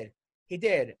 He did.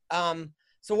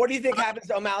 So what do you think happens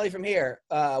to O'Malley from here,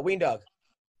 Weendog?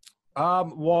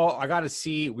 Well, I got to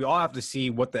see. We all have to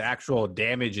see what the actual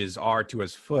damages are to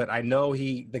his foot. I know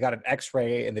they got an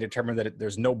X-ray and they determined that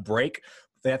there's no break.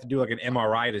 They have to do like an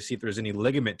MRI to see if there's any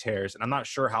ligament tears, and I'm not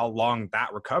sure how long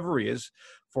that recovery is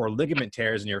for ligament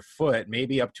tears in your foot.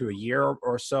 Maybe up to a year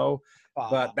or so.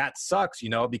 But that sucks,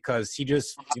 because he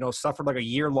just, suffered like a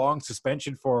year-long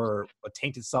suspension for a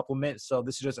tainted supplement. So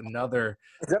this is just another.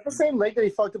 Is that the same leg that he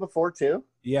fucked up before too?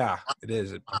 Yeah, it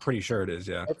is. I'm pretty sure it is.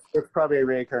 Yeah. It's probably a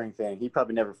reoccurring thing. He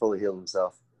probably never fully healed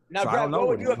himself. Now, So I Greg, don't know what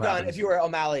would what you have done happens. if you were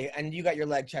O'Malley and you got your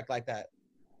leg checked like that?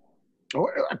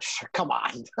 Come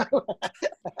on. I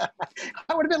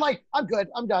would have been like, I'm good.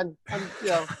 I'm done.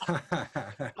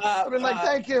 I've been like,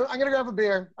 thank you. I'm gonna grab a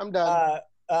beer. I'm done.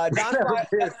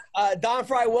 Don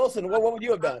Fry Wilson, what would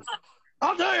you have done?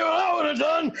 I'll tell you what I would have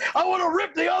done. I would have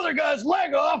ripped the other guy's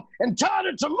leg off and tied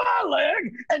it to my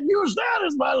leg and used that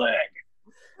as my leg.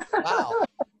 Wow.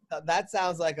 That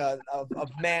sounds like a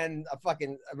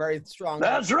very strong.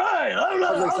 That's right.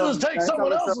 I'll just take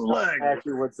someone else's leg.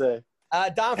 Actually, would say.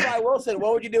 Don Fry Wilson,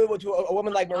 what would you do to a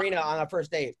woman like Marina on a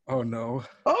first date? Oh, no.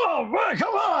 Oh, man,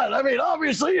 come on. I mean,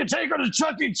 obviously, you take her to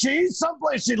Chuck E. Cheese,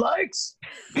 someplace she likes.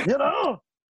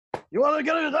 You want to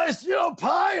get her a nice,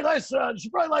 pie, she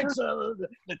probably likes the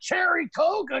cherry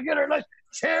Coke. I get her a nice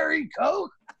cherry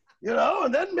Coke,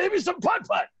 and then maybe some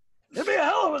putt-putt. It'd be a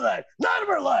hell of a night of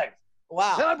her life.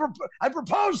 Wow. Then I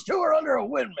proposed to her under a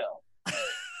windmill.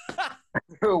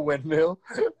 A windmill.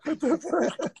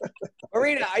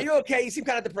 Marina, are you okay? You seem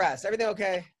kind of depressed. Everything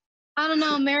okay? I don't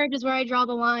know. Marriage is where I draw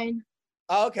the line.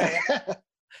 Oh, okay.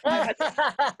 That's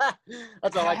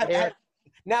all I care.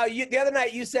 Now, the other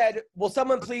night you said, will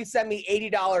someone please send me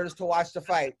 $80 to watch the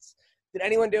fights? Did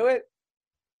anyone do it?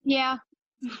 Yeah.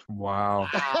 Wow.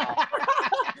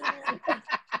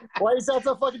 Why you sound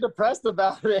so fucking depressed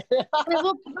about it?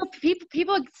 Well,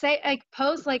 people say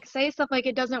say stuff like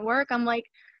it doesn't work. I'm like,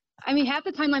 I mean, half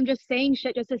the time I'm just saying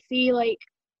shit just to see like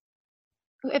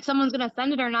if someone's gonna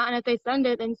send it or not, and if they send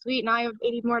it, then sweet. Now I have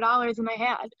 $80 more than I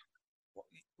had.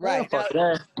 Right.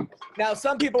 Now,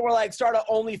 some people were like, start an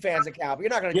OnlyFans account, but you're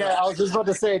not gonna. Yeah, I was just about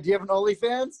to say, do you have an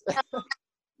OnlyFans?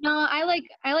 No, I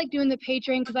like doing the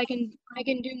Patreon because I can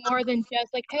do more than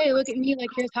just like, hey, look at me, like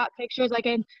here's hot pictures. I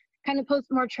can kind of post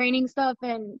more training stuff,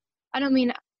 and I don't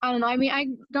know. I mean, I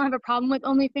don't have a problem with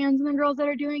OnlyFans and the girls that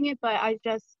are doing it, but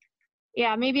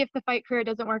yeah, maybe if the fight career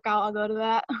doesn't work out, I'll go to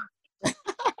that.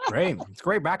 Great. It's a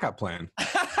great backup plan.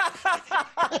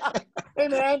 Hey,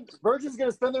 man, Virgin's going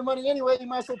to spend their money anyway. You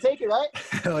might as well take it, right?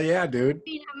 Hell yeah, dude. I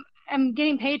mean, I'm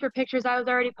getting paid for pictures I was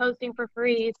already posting for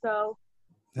free, so.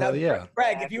 Hell yeah.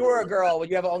 Greg, if you were a girl, would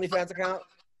you have an OnlyFans account?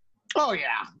 Oh,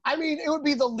 yeah. I mean, it would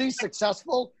be the least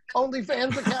successful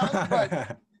OnlyFans account,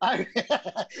 but I'd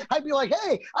be like,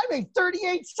 hey, I made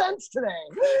 38 cents today.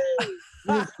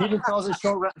 He just calls it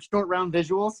short round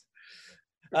visuals.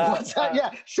 What's that?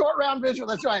 Yeah, short round visual.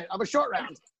 That's right. I'm a short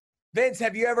round. Vince,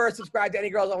 have you ever subscribed to any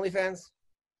girls' OnlyFans?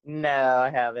 No, I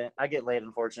haven't. I get laid,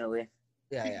 unfortunately.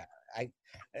 Yeah.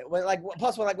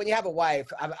 Plus when you have a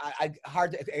wife, I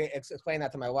hard to explain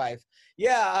that to my wife.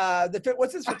 Yeah,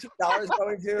 what's this $15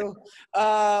 going to?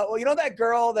 Well, you know that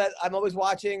girl that I'm always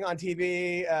watching on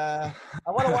TV. I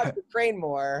want to watch her train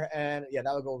more, and yeah,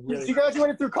 that would go really. She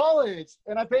graduated through college,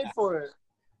 and I paid for it.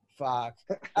 Fuck.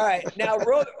 All right, now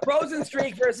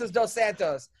Rosenstreich versus Dos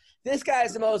Santos. This guy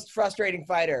is the most frustrating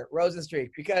fighter, Rosenstreich,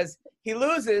 because he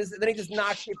loses and then he just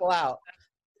knocks people out.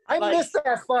 I missed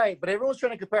that fight, but everyone's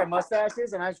trying to compare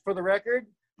mustaches, and for the record,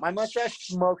 my mustache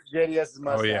smokes JDS's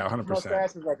mustache. Oh, yeah, 100%.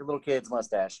 Mustache is like a little kid's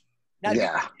mustache. Now,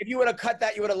 if you would have cut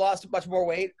that, you would have lost much more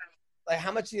weight. Like,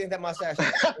 how much do you think that mustache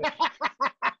is?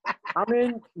 I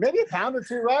mean, maybe a pound or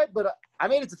two, right? But I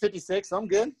made it to 56, so I'm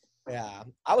good. Yeah,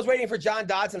 I was waiting for John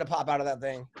Dodson to pop out of that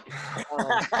thing.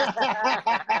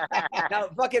 Now,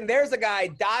 fucking, there's a guy,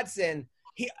 Dodson.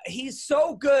 He's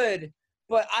so good,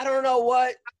 but I don't know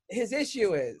what his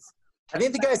issue is. I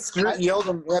think the guy yelled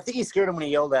him. I think he scared him when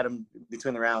he yelled at him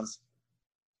between the rounds.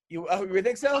 You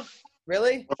think so?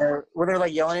 Really? When they're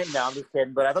like yelling at him? No, I'm just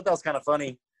kidding. But I thought that was kind of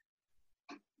funny.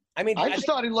 I mean, I just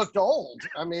thought he looked old.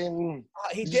 I mean,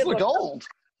 he just did look old.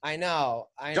 I know.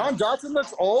 John Dodson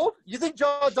looks old? You think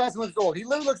John Dodson looks old? He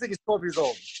literally looks like he's 12 years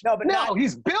old. No, but No,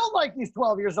 he's built like he's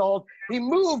 12 years old. He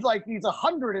moved like he's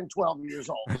 112 years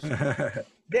old. I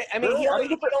mean, he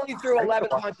only threw 11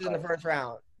 punches in the first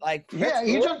round. Like, Yeah,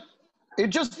 it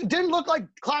just didn't look like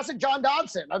classic John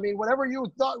Dodson. I mean, whatever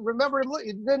you thought, remember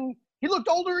him, he looked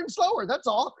older and slower. That's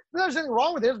all. There's anything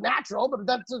wrong with it. It's natural, but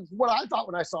that's what I thought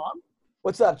when I saw him.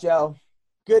 What's up, Joe?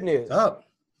 Good news. What's up?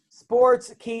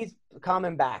 Sports keeps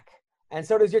coming back, and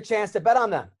so does your chance to bet on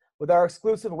them with our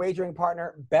exclusive wagering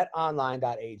partner,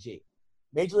 betonline.ag.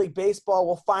 Major League Baseball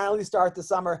will finally start the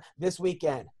summer this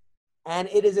weekend, and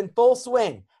it is in full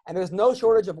swing, and there's no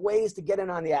shortage of ways to get in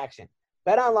on the action.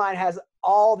 BetOnline has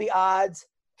all the odds,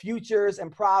 futures, and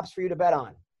props for you to bet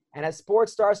on. And as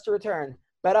sports starts to return,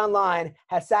 BetOnline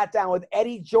has sat down with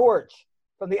Eddie George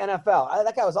from the NFL.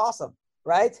 That guy was awesome,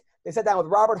 right? They sat down with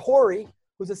Robert Horry,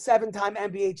 who's a 7-time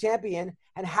NBA champion,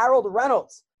 and Harold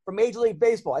Reynolds from Major League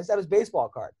Baseball. I just have his baseball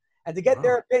card. And to get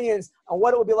their opinions on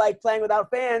what it would be like playing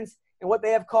without fans and what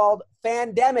they have called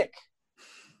Fandemic,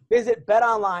 visit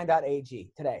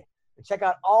betonline.ag today and check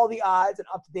out all the odds and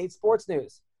up-to-date sports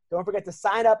news. Don't forget to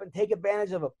sign up and take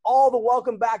advantage of all the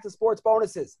welcome back to sports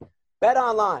bonuses.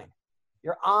 BetOnline,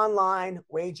 your online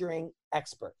wagering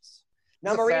experts.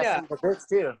 Now, Marina,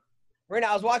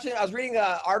 I was reading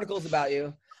articles about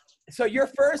you. So your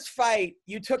first fight,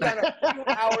 you took on a few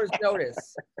hours'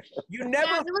 notice. You never.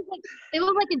 Yeah, it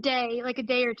was like a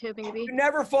day or two, maybe. You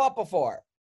never fought before.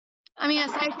 I mean,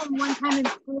 aside from one time in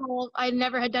school, I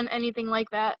never had done anything like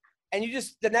that. And you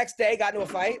just the next day got into a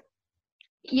fight?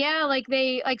 Yeah,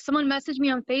 someone messaged me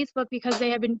on Facebook because they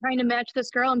had been trying to match this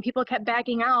girl and people kept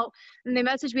backing out. And they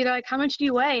messaged me, they're like, how much do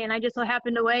you weigh? And I just so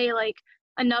happened to weigh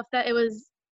enough that it was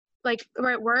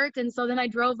where it worked. And so then I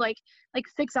drove like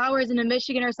 6 hours into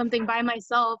Michigan or something by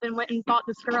myself and went and fought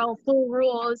this girl, full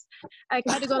rules. I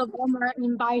had to go to Walmart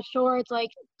and buy shorts,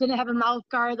 didn't have a mouth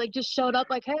guard, just showed up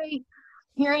hey,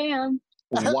 here I am.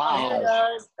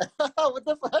 Wow. What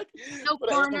the fuck? No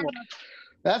corner.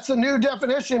 That's the new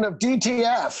definition of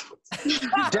DTF.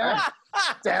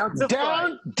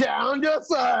 down to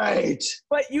fight.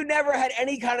 But you never had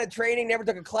any kind of training, never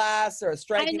took a class or a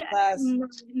striking class?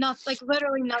 Nothing,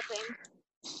 literally nothing.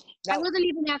 I wasn't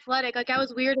even athletic. I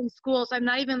was weird in school, so I'm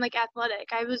not even athletic.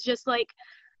 I was just I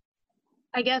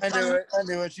guess. I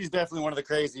knew it. She's definitely one of the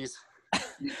crazies.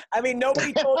 I mean,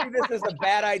 nobody told you this is a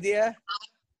bad idea?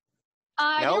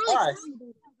 No, why?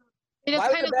 Why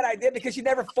was it a bad idea? Because she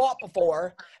never fought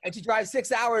before, and she drives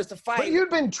 6 hours to fight. But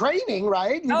you'd been training,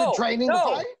 right? You've been training to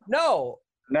fight? No.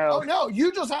 Oh, no.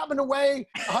 You just happen to weigh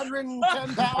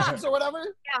 110 pounds or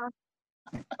whatever?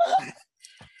 Yeah.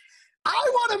 I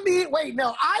want to meet –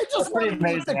 I just want to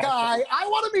meet the guy. I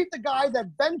want to meet the guy that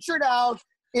ventured out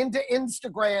into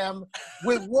Instagram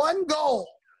with one goal,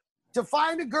 to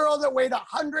find a girl that weighed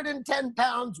 110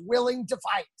 pounds willing to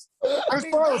fight. As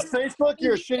far as Facebook,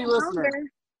 you're a shitty listener.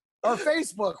 Or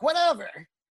Facebook, whatever.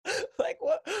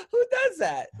 What? Who does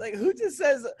that? Who just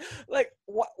says,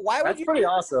 why would That's you? Pretty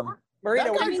awesome.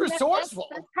 Marina, that guy's resourceful.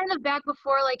 That's kind of back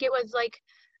before, it was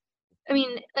I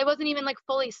mean, it wasn't even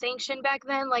fully sanctioned back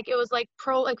then. It was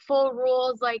full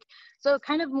rules. So it's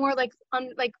kind of more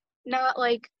not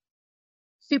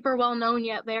super well known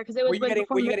yet there because it was.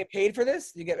 Were you getting paid for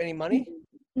this? Did you get any money?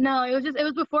 No, it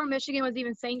was before Michigan was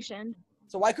even sanctioned.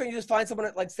 So why couldn't you just find someone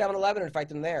at 7-Eleven and fight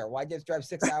them there? Why just drive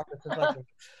 6 hours?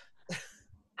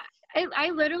 I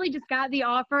literally just got the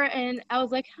offer and I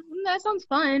was like, that sounds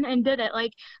fun, and did it.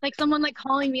 Someone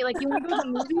calling me you want to go to the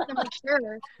movies? I'm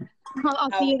sure.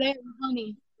 I'll see you there,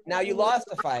 honey. Now you lost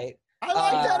the fight. I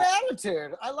like that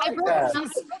attitude. I like that. I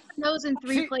broke my nose in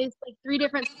three places, 3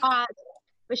 different spots,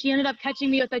 but she ended up catching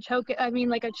me with a choke. I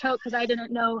mean, a choke because I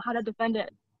didn't know how to defend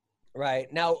it. Right.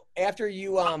 Now, after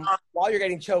you, while you're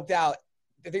getting choked out,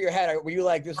 through your head, were you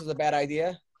this was a bad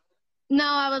idea? No,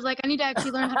 I was I need to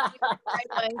actually learn how to do it the right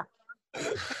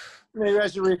way. Maybe I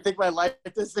should rethink my life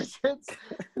decisions.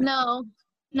 No,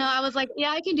 I was yeah,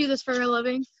 I can do this for a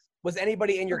living. Was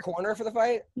anybody in your corner for the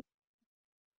fight?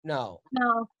 No.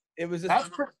 It was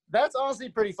just... That's honestly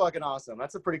pretty fucking awesome.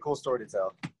 That's a pretty cool story to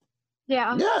tell.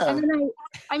 Yeah. And then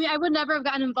I would never have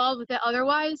gotten involved with it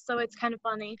otherwise, so it's kind of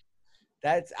funny.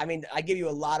 I mean, I give you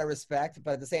a lot of respect,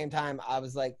 but at the same time, I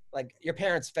was like your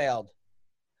parents failed.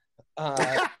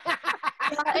 It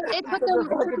took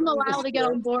them a while to get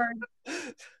on board.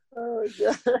 Oh,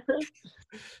 God.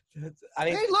 I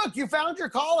mean, Hey, look, you found your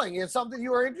calling. It's something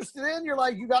you were interested in. You're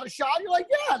like, you got a shot. You're like,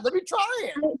 yeah, let me try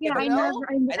it. Yeah, You know?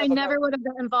 I never would have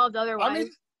got involved otherwise. I mean,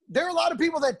 there are a lot of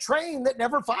people that train that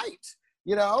never fight.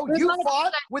 You know, There's a you lot of fought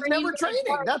people that with train never really training.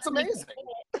 hard That's and they get amazing.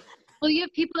 hit. Well, you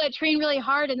have people that train really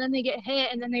hard and then they get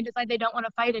hit and then they decide they don't want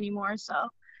to fight anymore. So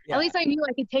yeah. at least I knew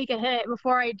I could take a hit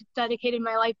before I dedicated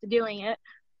my life to doing it.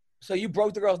 So you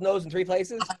broke the girl's nose in 3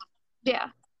 places? Yeah.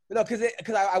 No, because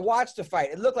I watched the fight.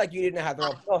 It looked like you didn't have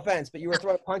no offense, but you were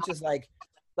throwing punches like.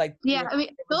 Yeah, I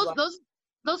mean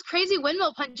those crazy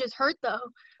windmill punches hurt though.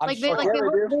 I'm They sure. they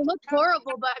looked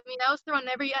horrible, but I mean I was throwing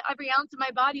every ounce of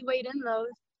my body weight in those.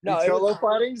 No, it Solo was,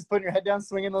 fighting, just putting your head down,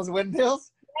 swinging those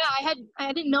windmills. Yeah,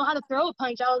 I didn't know how to throw a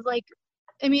punch. I was like,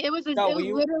 I mean, it was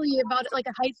literally about like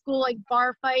a high school like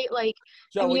bar fight. Like,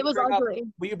 Joe, I mean, it was ugly.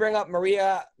 Will you bring up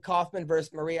Maria Kaufman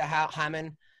versus Maria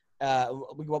Hammond?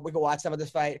 We can watch some of this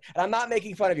fight. And I'm not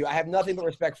making fun of you. I have nothing but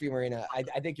respect for you, Marina. I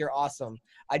think you're awesome.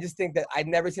 I just think that I've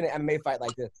never seen an MMA fight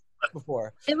like this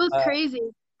before. It was crazy.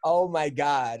 Oh my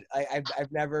God,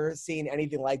 I've never seen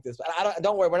anything like this.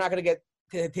 Don't worry, we're not gonna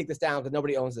take this down because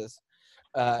nobody owns this.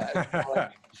 Nobody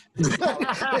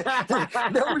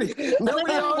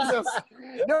owns this.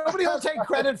 Nobody will take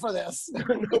credit for this.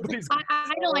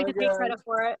 I don't like to take credit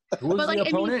for it. Who was the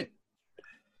opponent?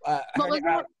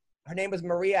 Her name was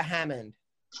Maria Hammond.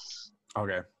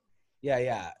 Okay.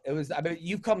 Yeah. It was. I mean,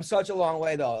 you've come such a long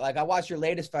way though. Like I watched your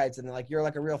latest fights, and like you're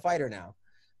like a real fighter now.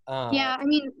 Yeah, I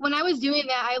mean, when I was doing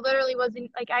that, I literally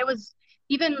wasn't like I was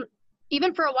even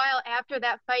for a while after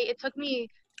that fight. It took me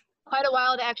quite a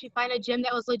while to actually find a gym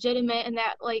that was legitimate and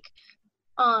that like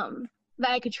that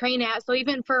I could train at. So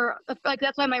even for like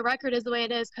that's why my record is the way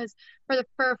it is, because for the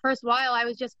first while I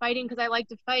was just fighting because I like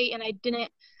to fight, and I didn't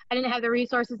have the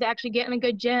resources to actually get in a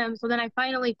good gym. So then I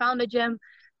finally found a gym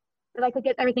that I could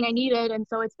get everything I needed, and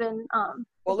so it's been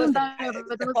better.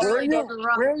 But Where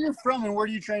are you from and where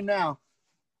do you train now?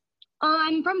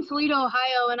 I'm from Toledo,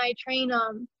 Ohio, and I train.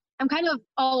 I'm kind of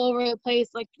all over the place,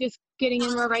 like just getting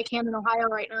in wherever I can in Ohio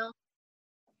right now.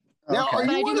 Now, Okay.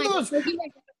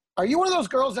 are you one of those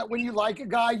girls that when you like a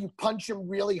guy, you punch him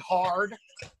really hard,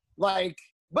 like,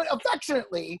 but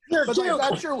affectionately? But like,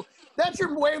 that's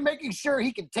your way of making sure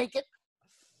he can take it.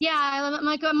 Yeah, I'm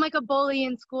like a bully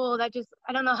in school that just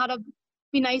I don't know how to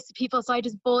be nice to people, so I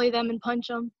just bully them and punch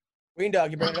them. Green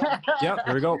Dog, you bring it up? Yeah,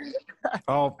 there we go.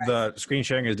 Oh, the screen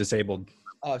sharing is disabled.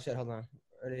 Oh shit! Hold on.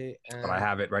 Ready? And... But I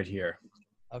have it right here.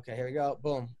 Okay, here we go.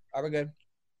 Boom. Are we good?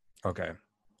 Okay.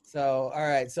 So, all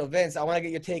right. So, Vince, I want to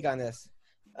get your take on this.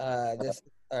 All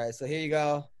right. So here you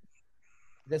go.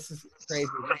 This is crazy.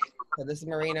 So this is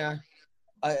Marina.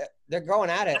 They're going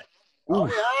at it. Oh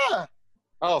yeah.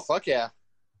 Oh fuck yeah.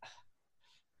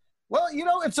 Well,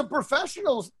 it's a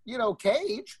professional,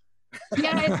 cage.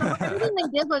 Yeah, everything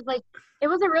they did was like it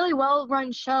was a really well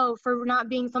run show for not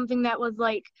being something that was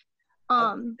like.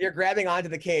 You're grabbing onto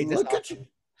the cage. That's Look at awesome. you.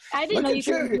 I didn't know you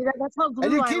could do that. That's how blue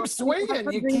And you I keep was.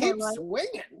 swinging. You keep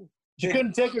swinging. You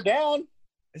couldn't take her down.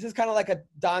 This is kind of like a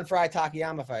Don Fry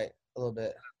Takayama fight a little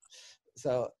bit.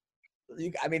 So,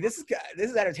 I mean, this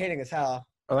is entertaining as hell.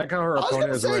 I like how her I was opponent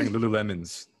gonna is say- wearing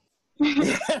Lululemons.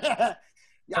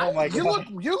 Oh my God.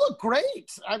 You look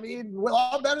great. I mean, a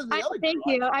lot better than the other. Thank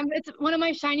girl. you. It's one of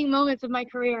my shining moments of my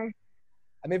career.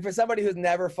 I mean, for somebody who's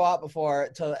never fought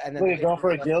before, and then Wait, going for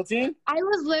a guillotine? I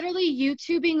was literally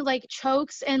YouTubing like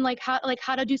chokes and like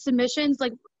how to do submissions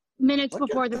like minutes Look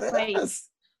before at the fight this.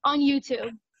 on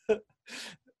YouTube.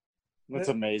 That's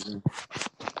amazing.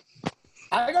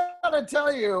 I gotta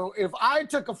tell you, if I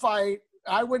took a fight,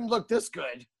 I wouldn't look this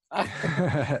good.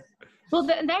 Well,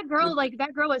 that girl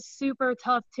was super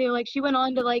tough too. Like she went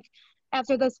on to like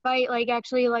after this fight, like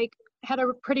actually like had a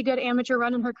pretty good amateur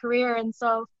run in her career, and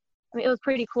so I mean, it was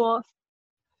pretty cool.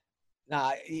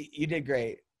 Nah, you did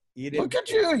great. You did. Look at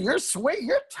you. You're sweet.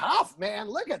 You're tough, man.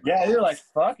 Look at Yeah, this. you're like,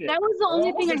 fuck it. That was the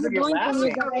only thing I almost was like doing you're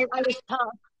for me. laughing. I was tough.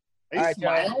 Are you All right,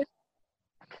 smiling?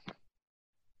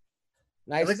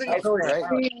 Nice. It looks like nice you're work.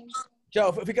 great. Joe,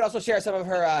 if we could also share some of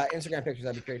her Instagram pictures,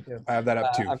 that'd be great too. I have that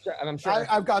up too. I'm sure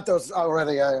I've got those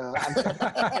already. I'm sure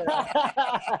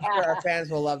our fans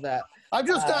will love that. I'm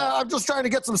just trying to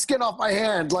get some skin off my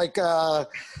hand, like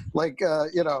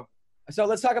So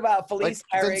let's talk about like Felice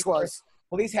Vince Herrig. was.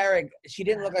 Felice Herrig, she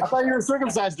didn't look I like thought you were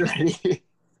circumcised already.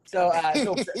 so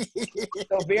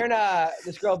Virna,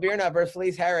 this girl Virna versus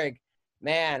Felice Herrig.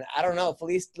 Man, I don't know.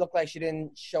 Felice looked like she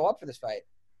didn't show up for this fight.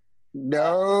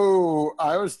 No,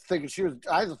 I was thinking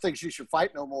I don't think she should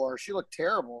fight no more. She looked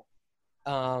terrible.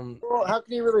 Um, Well, how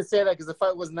can you really say that? Because the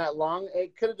fight wasn't that long.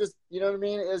 It could have just, you know what I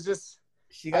mean? It was just.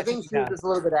 I think she was just a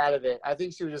little bit out of it.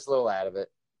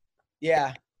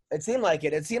 Yeah, it seemed like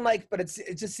it. It seemed like, but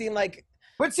it just seemed like.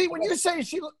 But see, when you say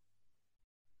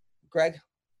Greg,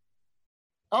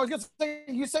 I was going to say,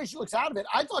 you say she looks out of it.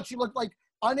 I thought she looked like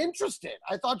uninterested.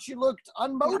 I thought she looked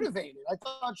unmotivated. I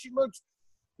thought she looked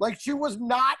like she was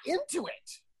not into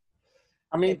it.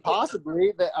 I mean,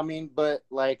 possibly. But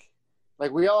like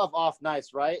we all have off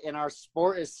nights, right? And our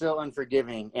sport is still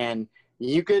unforgiving. And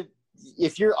you could,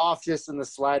 if you're off just in the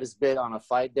slightest bit on a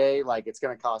fight day, like it's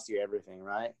going to cost you everything,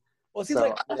 right? well, it seems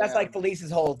like that's like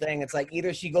Felice's whole thing. It's like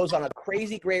either she goes on a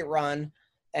crazy great run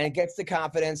and gets the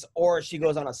confidence, or she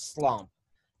goes on a slump,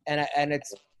 and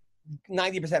it's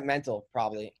 90% mental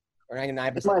probably, or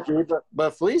 99%.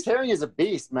 But Felice Herring is a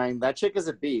beast, man. That chick is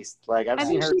a beast. Like I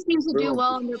think she seems to do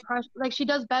well under pressure. Like she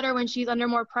does better when she's under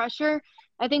more pressure.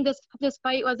 I think this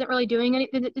fight wasn't really doing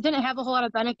anything. It didn't have a whole lot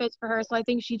of benefits for her. So I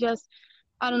think she just,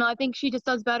 I don't know. I think she just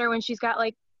does better when she's got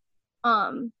like,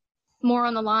 more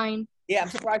on the line. Yeah, I'm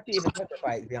surprised she even took the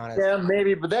fight, to be honest. Yeah,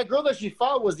 maybe. But that girl that she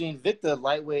fought was the Invicta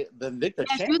lightweight, the Invicta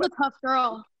Yeah, she was a tough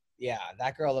girl. Yeah,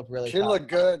 that girl looked really. She tough. looked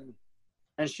good,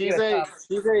 and she's a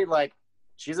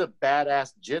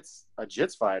badass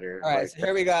jits fighter. All right, like, so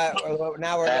here we go.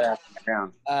 Now we're. badass.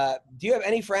 Do you have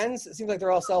any friends? It seems like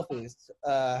they're all selfies.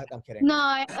 I'm kidding. No,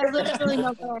 I literally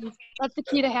no friends. That's the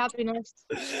key to happiness.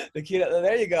 The key.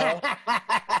 There you go.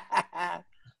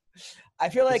 I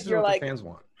feel like you're like. Fans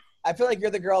want. I feel like you're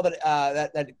the girl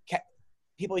that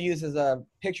people use as a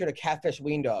picture to catfish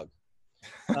Ween Dog.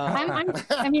 I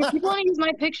mean, if people want to use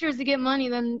my pictures to get money,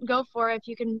 then go for it. If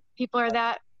you can, people are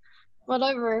that,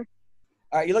 whatever.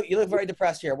 All right, you look very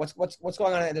depressed here. What's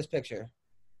going on in this picture?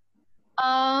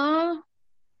 I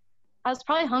was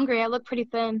probably hungry. I look pretty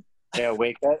thin. Yeah,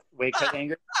 weight cut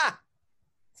angry. I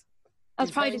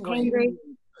was probably just hangry.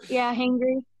 Yeah,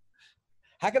 hangry.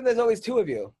 How come there's always two of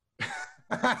you?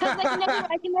 Because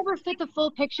I can never fit the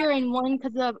full picture in one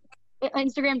because the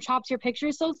Instagram chops your picture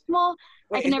so small.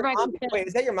 Wait, I can never actually fit. Wait,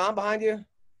 is that your mom behind you?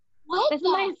 What? This is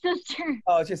my sister.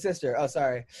 Oh, it's your sister. Oh,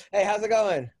 sorry. Hey, how's it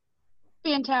going?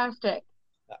 Fantastic.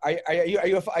 Are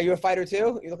you a fighter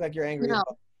too? You look like you're angry. No.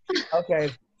 Okay.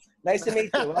 Nice to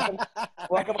meet you.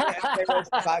 Welcome to the MMA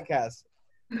podcast.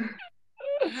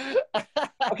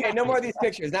 Okay, no more of these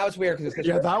pictures. Now it's weird because it's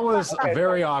Yeah, that was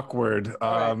very awkward.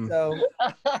 All right, so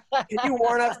can you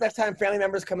warn us next time family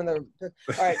members come in the? All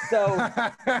right, so.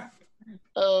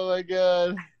 Oh my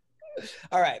god.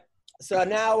 All right, so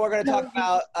now we're gonna talk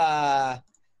about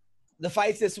the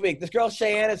fights this week. This girl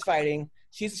Cheyenne is fighting.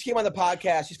 She came on the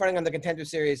podcast. She's fighting on the Contender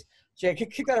Series. She got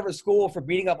kicked out of her school for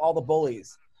beating up all the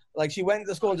bullies. Like she went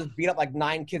into school and just beat up like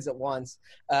 9 kids at once.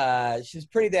 She's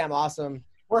pretty damn awesome.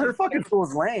 Well, her fucking school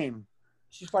is lame.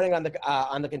 She's fighting on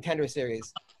the Contender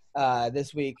Series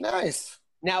this week. nice.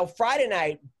 Now, Friday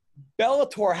night,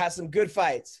 Bellator has some good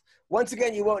fights. Once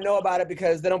again, you won't know about it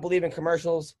because they don't believe in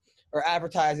commercials or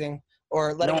advertising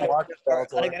or letting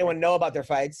anyone know about their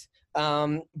fights.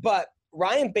 But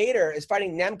Ryan Bader is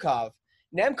fighting Nemkov.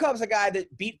 Nemkov's a guy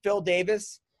that beat Phil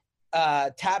Davis,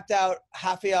 tapped out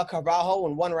Rafael Carvalho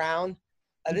in 1 round.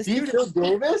 This beat Phil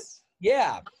Davis?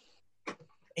 Yeah.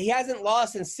 He hasn't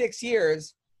lost in 6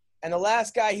 years. And the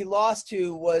last guy he lost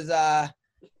to was that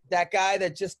guy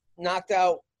that just knocked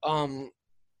out Oldemir.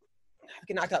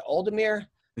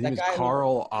 His name is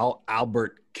Carl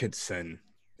Albert Kitson.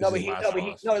 He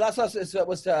lost was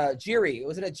Jiri.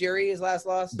 Wasn't it Jiri his last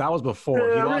loss? That was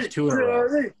before. He lost 2 in a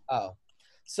row. Oh.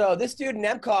 So this dude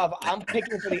Nemkov, I'm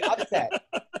picking for the upset.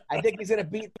 I think he's gonna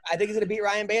beat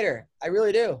Ryan Bader. I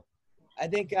really do. I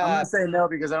think I'm gonna say no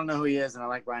because I don't know who he is and I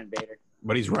like Ryan Bader.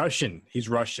 But he's Russian. He is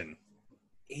Russian.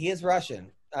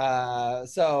 And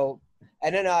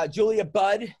then Julia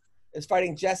Budd is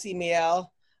fighting Jessie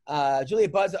Miel. Julia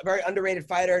Budd's a very underrated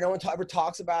fighter. No one ever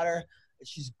talks about her.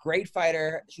 She's a great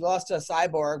fighter. She lost to a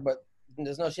Cyborg, but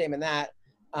there's no shame in that.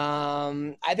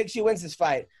 I think she wins this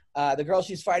fight. The girl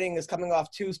she's fighting is coming off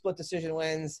 2 split decision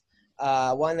wins.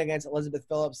 One against Elizabeth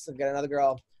Phillips. Got another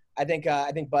girl. I think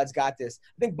Bud's got this.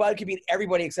 I think Bud could beat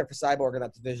everybody except for Cyborg in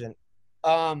that division.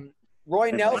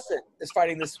 Roy Nelson is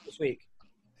fighting this week.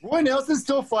 Roy Nelson's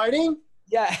still fighting?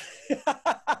 Yeah.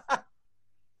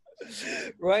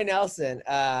 Roy Nelson.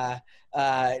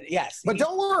 Yes. But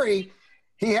don't worry,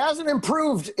 he hasn't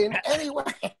improved in any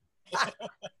way.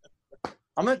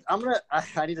 I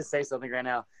need to say something right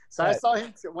now. So I saw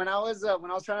him when I was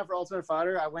trying out for Ultimate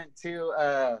Fighter. I went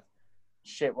to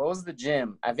what was the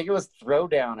gym? I think it was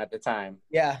Throwdown at the time.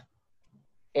 Yeah.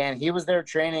 And he was there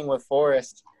training with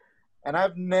Forrest. and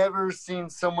I've never seen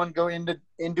someone go into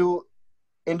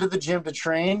the gym to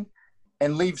train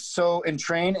and leave and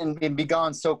train and be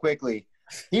gone so quickly.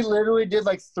 He literally did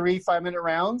like 3 5-minute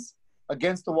rounds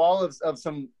against the wall of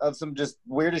some just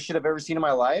weirdest shit I've ever seen in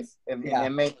my life in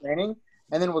MMA training,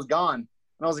 and then was gone.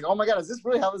 And I was like, oh my God, is this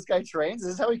really how this guy trains?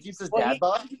 Is this how he keeps his dad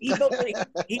bod? He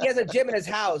has a gym in his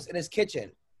house, in his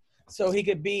kitchen, so he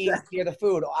could be near the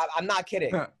food. I'm not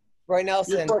kidding. Roy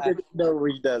Nelson. No,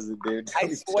 he doesn't, dude.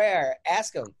 I swear.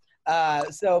 Ask him.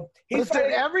 So he's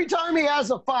Listen, every time he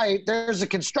has a fight, there's a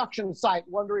construction site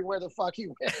wondering where the fuck he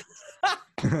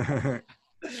went.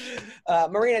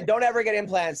 Marina, don't ever get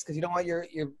implants because you don't want your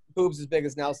boobs as big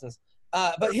as Nelson's.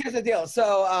 But here's the deal.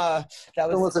 So that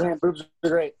was. Listen, boobs are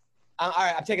great. All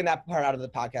right, I'm taking that part out of the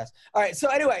podcast. All right, so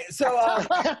anyway,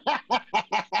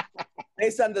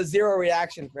 based on the zero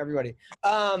reaction from everybody.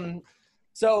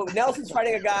 So Nelson's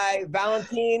fighting a guy,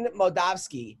 Valentin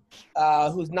Moldavsky,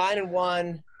 who's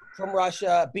 9-1 from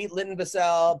Russia, beat Linton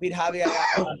Vassell, beat Javier.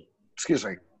 Excuse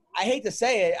me. I hate to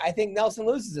say it. I think Nelson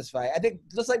loses this fight. I think,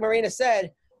 just like Marina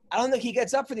said, I don't think he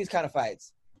gets up for these kind of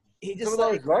fights. He just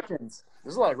Russians.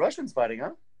 There's a lot of Russians fighting,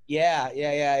 huh?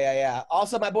 Yeah.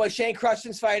 Also, my boy Shane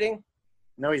Crushton's fighting.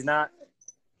 No, he's not.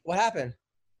 What happened?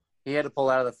 He had to pull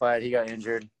out of the fight. He got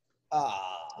injured. Oh,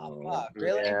 fuck.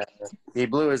 Really? Yeah. He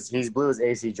blew his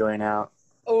AC joint out.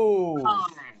 Oh.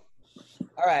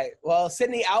 All right. Well,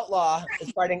 Sydney Outlaw is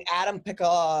fighting Adam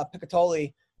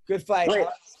Piccatoli. Good fight. Wait,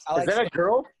 is that a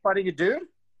girl fighting a dude?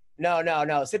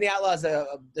 No. Sydney Outlaw is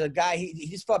the guy. He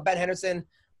just fought Ben Henderson.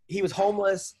 He was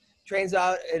homeless. Trains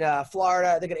out in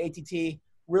Florida. I think at ATT.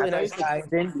 Really nice guy.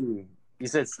 Cindy.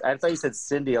 I thought you said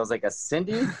Cindy. I was like, a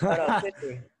Cindy? No,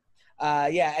 Cindy.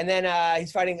 Yeah, and then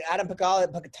he's fighting Adam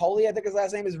Piccatoli, I think his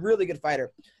last name is. Really good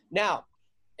fighter. Now,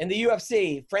 in the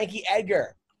UFC, Frankie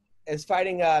Edgar is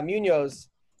fighting Munoz.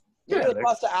 Munoz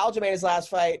lost to Aljamain his last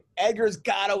fight. Edgar's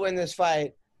got to win this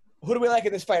fight. Who do we like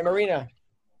in this fight, Marina?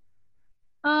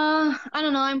 I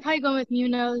don't know. I'm probably going with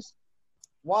Munoz.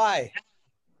 Why?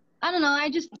 I don't know. I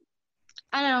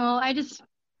don't know.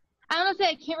 Honestly,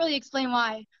 I can't really explain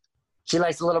why. She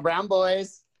likes the little brown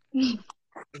boys. Is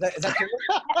that true?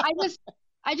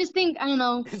 I just think, I don't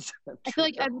know. I feel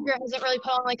like Edgar hasn't really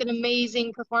put on like an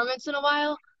amazing performance in a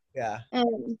while. Yeah.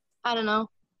 And I don't know.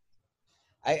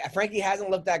 Frankie hasn't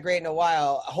looked that great in a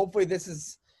while. Hopefully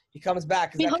he comes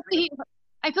back.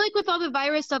 I feel like with all the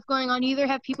virus stuff going on, you either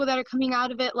have people that are coming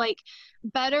out of it like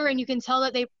better and you can tell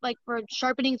that they like were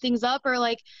sharpening things up, or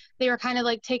like they were kind of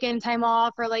like taking time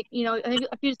off, or like, you know, I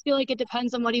just feel like it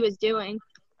depends on what he was doing.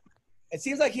 It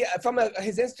seems like from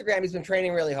his Instagram, he's been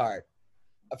training really hard.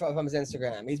 From his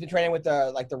Instagram, he's been training with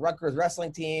the Rutgers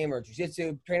wrestling team or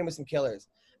jiu-jitsu, training with some killers.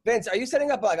 Vince, are you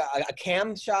setting up like a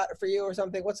cam shot for you or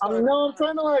something? What's going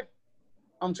on? No,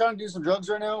 I'm trying to do some drugs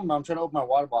right now. I'm trying to open my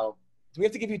water bottle. Do we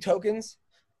have to give you tokens?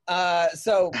 This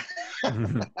is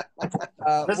my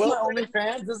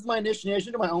OnlyFans. This is my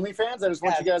initiation to my OnlyFans. I just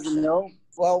want you guys to know.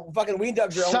 Well, fucking we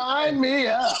dug your own. Sign me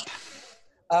up.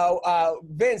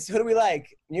 Vince, who do we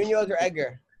like? Munoz or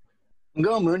Edgar? I'm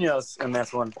going Munoz in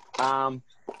this one.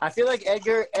 I feel like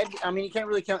Edgar, I mean, you can't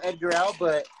really count Edgar out,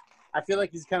 but I feel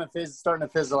like he's kind of starting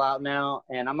to fizzle out now,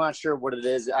 and I'm not sure what it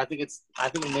is. I think it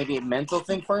may be a mental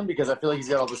thing for him because I feel like he's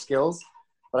got all the skills,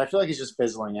 but I feel like he's just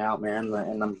fizzling out, man,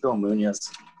 and I'm going Munoz.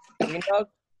 I'm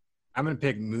going to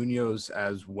pick Munoz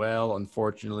as well,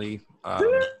 unfortunately.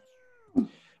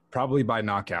 Probably by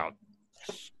knockout.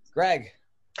 Greg?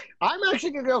 I'm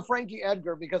actually going to go Frankie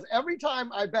Edgar because every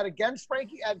time I bet against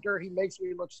Frankie Edgar, he makes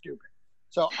me look stupid.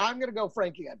 So I'm going to go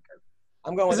Frankie Edgar.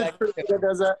 I'm going with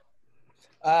Edgar.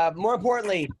 More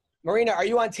importantly, Marina, are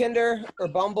you on Tinder or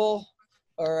Bumble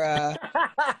or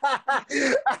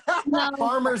No.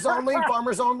 Farmers only?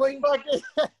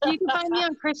 You can find me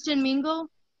on Christian Mingle.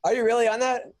 Are you really on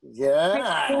that?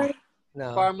 Yeah.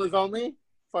 No. Farmers only?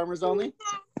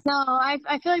 No,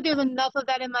 I feel like there's enough of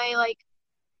that in my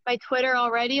Twitter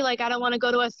already. Like, I don't want to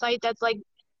go to a site that's like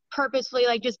purposefully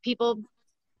like just people.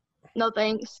 No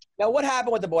thanks. Now, what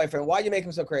happened with the boyfriend? Why'd you make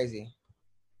him so crazy?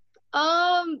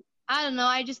 I don't know.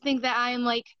 I just think that I'm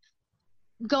like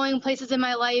going places in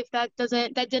my life that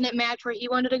didn't match where he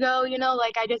wanted to go, you know?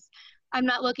 Like, I'm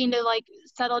not looking to like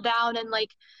settle down and like,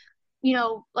 you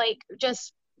know, like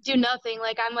just do nothing.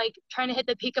 Like, I'm like trying to hit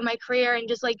the peak of my career and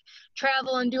just like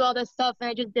travel and do all this stuff, and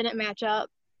I just didn't match up.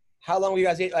 How long were you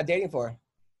guys dating for?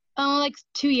 Like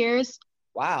 2 years.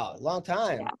 Wow, long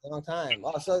time. Yeah. Long time.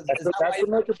 Oh, so That's the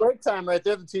make or break time right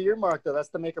there, the 2-year mark, though. That's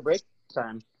the make or break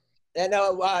time. And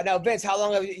now, Vince, how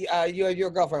long have you had your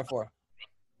girlfriend for?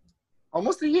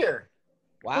 Almost a year.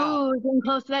 Wow. Ooh, getting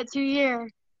close to that 2 year.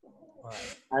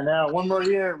 I know. One more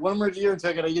year until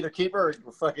I gotta either keep her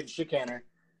or fucking shit can her.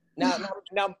 Now,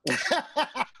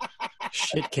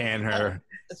 Shit can her.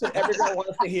 that's what every girl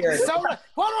wants to hear. So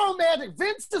what a romantic.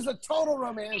 Vince is a total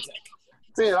romantic.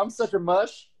 Dude, I'm such a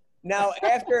mush. Now,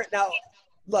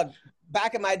 look,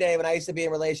 back in my day when I used to be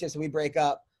in relationships and we break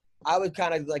up, I was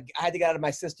kind of like, I had to get out of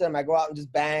my system. I go out and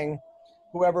just bang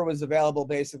whoever was available,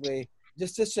 basically,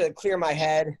 just to clear my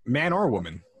head. Man or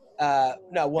woman?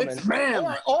 No, woman. It's man.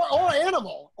 Or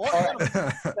animal. Or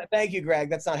animal. Thank you, Greg.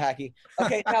 That's not hacky.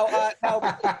 Okay,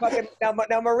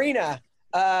 now, Marina,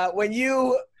 when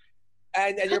you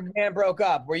and your man broke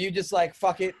up, were you just like,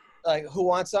 fuck it, like, who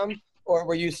wants some? Or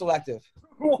were you selective?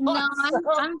 No,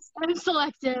 I'm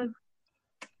selective.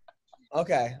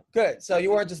 Okay, good. So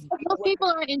you weren't just. Most people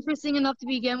aren't interesting enough to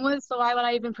begin with, so why would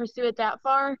I even pursue it that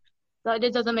far? So it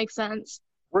just doesn't make sense.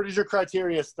 Where does your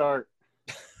criteria start?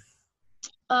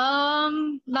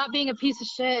 Not being a piece of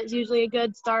shit is usually a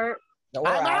good start. No,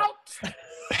 we're I'm out.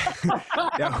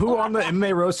 out. Yeah, who on the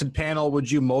MMA Roasted panel would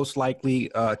you most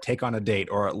likely take on a date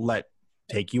or let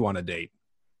take you on a date?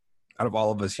 Out of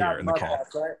all of us here in the call.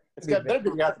 Right? It's got better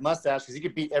be the guy with the mustache because he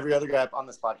could beat every other guy on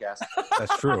this podcast.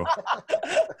 That's true.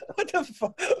 What the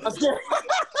fuck?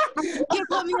 You can't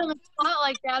put me on the spot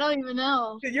like that. I don't even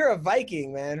know. Dude, you're a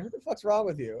Viking, man. What the fuck's wrong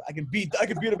with you? I can beat up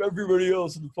everybody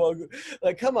else in the fuck.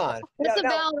 Like, come on. It's a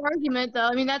valid argument, though.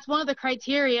 I mean, that's one of the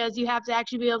criteria is you have to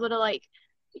actually be able to like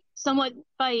somewhat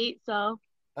fight. So.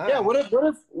 Yeah. What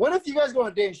if you guys go on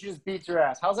a date and she just beats your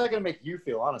ass? How's that gonna make you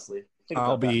feel? Honestly,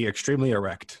 I'll be extremely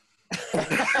erect.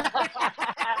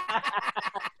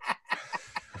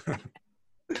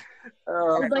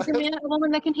 Like a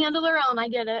woman that can handle her own. I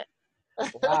get it.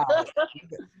 Wow.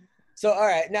 So, all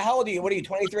right. Now, how old are you? What are you,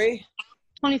 23?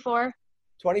 24.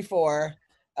 24.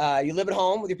 You live at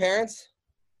home with your parents?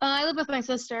 I live with my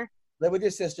sister. Live with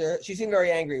your sister. She seemed very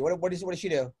angry. What does she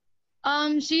do?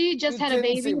 She just had a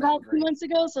baby about 2 months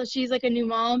ago, so she's like a new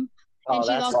mom. And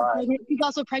she's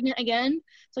also pregnant again.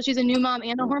 So she's a new mom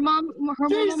and a hormone mom.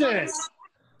 Jesus!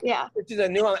 Yeah. She's a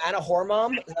new mom and a whore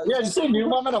mom? Yeah, did you say new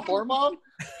mom and a whore mom?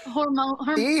 Hormonal.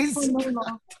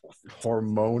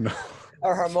 Hormonal.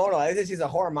 Or hormonal. I think she's a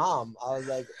whore mom. I was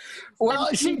like,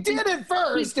 Well, she did it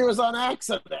first. It was on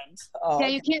accident. oh, Yeah,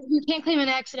 you can't claim an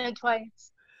accident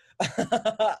twice.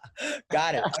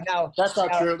 got it. Now That's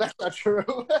not true. That's not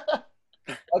true.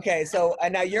 okay, so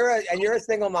and now you're a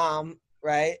single mom,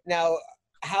 right? Now,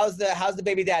 how's the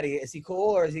baby daddy? Is he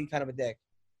cool or is he kind of a dick?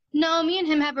 No, me and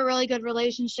him have a really good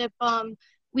relationship.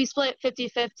 We split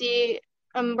 50-50.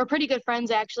 We're pretty good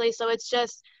friends, actually. So it's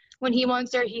just when he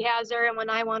wants her, he has her. And when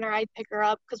I want her, I pick her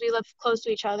up because we live close to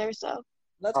each other. So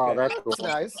That's good. That's cool. That's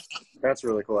nice. That's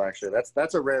really cool, actually.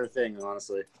 That's a rare thing,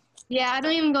 honestly. yeah, I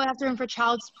don't even go after him for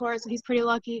child support. So he's pretty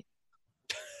lucky.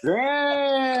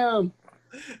 Damn.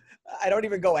 I don't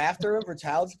even go after him for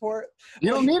child support.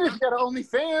 You don't need it if you got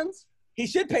OnlyFans. He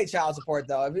should pay child support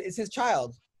though. I mean, it's his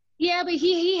child. Yeah, but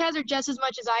he has her just as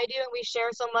much as I do, and we share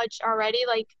so much already.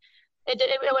 Like, it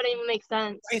wouldn't even make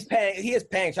sense. He is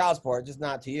paying child support, just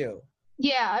not to you.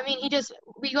 Yeah, I mean,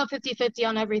 we go 50-50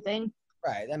 on everything.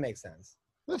 Right, that makes sense.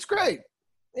 That's great.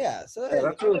 Yeah, so Yeah,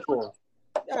 that's really cool.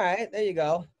 all right, there you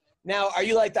go. Now, are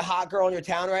you like the hot girl in your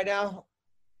town right now?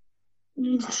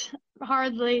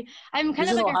 Hardly. I'm kind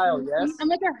He's of in like Ohio, yes? I'm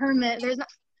like a hermit.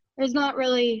 There's not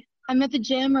really. I'm at the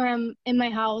gym or I'm in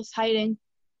my house hiding.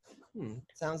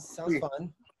 Sounds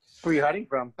fun. Who are you hiding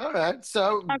from? All right.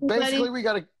 So Everybody. basically,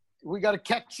 we gotta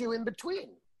catch you in between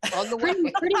on the way.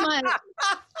 Pretty much.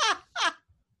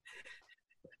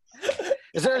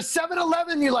 Is there a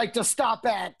 7-Eleven you like to stop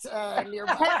at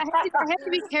nearby? I have to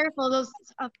be careful. Those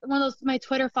one of those my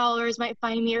Twitter followers might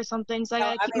find me or something, so I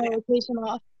gotta keep my location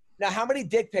off. Now, how many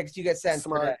dick pics do you get sent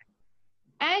per day?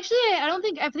 Actually, I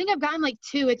think I've gotten like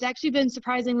 2. It's actually been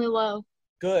surprisingly low.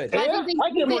 Good. I Yeah, don't think-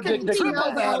 I get more dick pics think than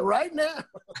they know that right now.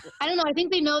 I don't know. I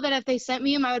think they know that if they sent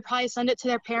me them, I would probably send it to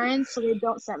their parents, so they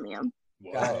don't send me them.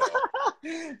 Got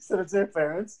it. Send it to their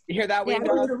parents. You hear that, Yeah. Wayne?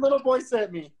 Your little boy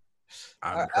sent me.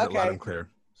 I'm Okay. loud and clear.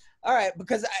 All right,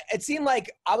 because it seemed like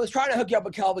I was trying to hook you up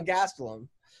with Kelvin Gastelum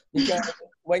because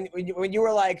when you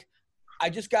were like, I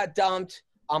just got dumped,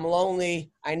 I'm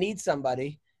lonely, I need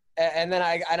somebody, and then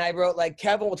I wrote like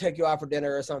Kevin will take you out for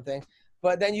dinner or something,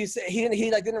 but then you said he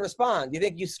didn't respond. Do you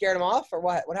think you scared him off or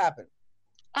what? What happened?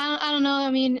 I don't know.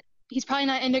 I mean, he's probably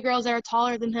not into girls that are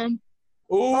taller than him.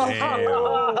 Ooh.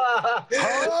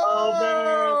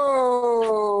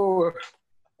 Oh!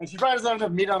 And she probably doesn't have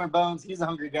enough meat on her bones. He's a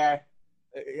hungry guy.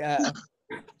 Yeah.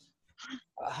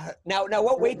 Now,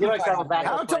 what weight do You you like to have a fight?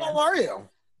 backup How plan. tall are you?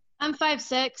 I'm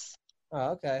 5'6".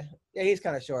 Oh, okay. Yeah, he's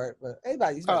kind of short, but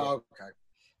he's Oh, okay.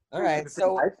 all right.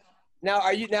 So, Now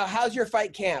how's your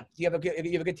fight camp? Do you have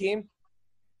a good team?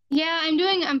 Yeah, I'm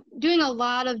doing a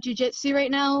lot of jujitsu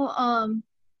right now.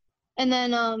 And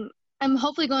then I'm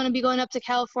hopefully going to be going up to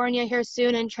California here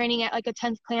soon and training at like a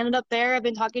 10th Planet up there. I've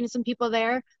been talking to some people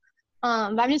there.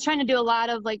 But I'm just trying to do a lot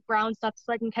of like ground stuff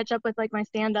so I can catch up with like my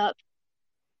stand up.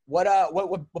 What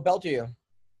belt are you?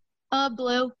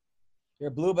 Blue. You're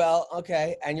a blue belt,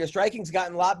 okay. And your striking's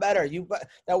gotten a lot better.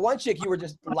 That one chick you were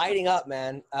just lighting up,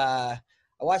 man. I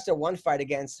watched her one fight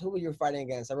against. Who were you fighting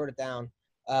against? I wrote it down.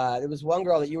 There was one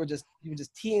girl that you were just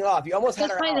teeing off. You almost had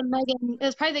her out. It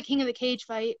was probably the King of the Cage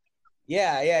fight.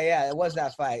 Yeah. It was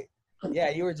that fight. Yeah,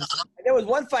 you were just. There was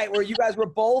one fight where you guys were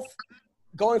both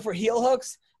going for heel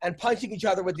hooks and punching each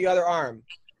other with the other arm.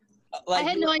 I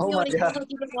had no idea what a heel hook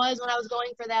even was when I was going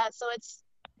for that. So it's.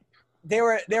 They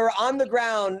were on the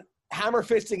ground hammer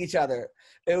fisting each other.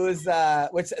 It was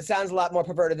which sounds a lot more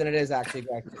perverted than it is actually,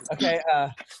 Greg. Okay.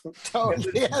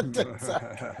 Totally. What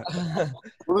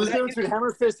was the difference between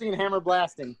hammer fisting and hammer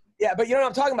blasting? Yeah, but you know what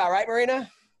I'm talking about, right,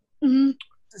 Marina? Mm-hmm.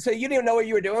 So you didn't even know what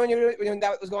you were doing when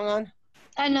that was going on?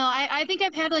 I know. I think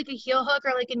I've had like a heel hook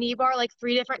or like a knee bar like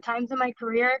 3 different times in my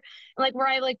career, like where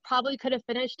I like probably could have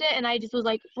finished it, and I just was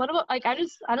like, what about like I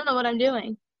don't know what I'm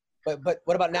doing. But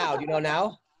what about now? Do you know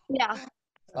now? Yeah.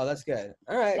 Oh, that's good.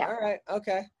 All right. Yeah. All right.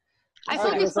 Okay. I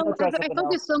focused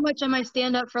so much on my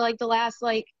stand up for like the last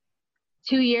like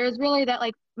 2 years really that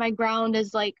like my ground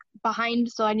is like behind,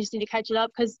 so I just need to catch it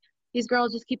up because these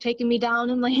girls just keep taking me down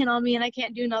and laying on me and I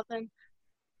can't do nothing.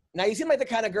 Now you seem like the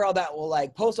kind of girl that will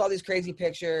like post all these crazy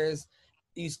pictures.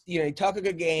 You talk a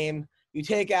good game. You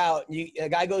take out. A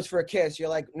guy goes for a kiss. You're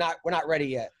like, we're not ready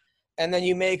yet, and then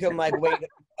you make him like wait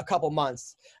a couple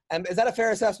months. And is that a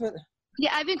fair assessment?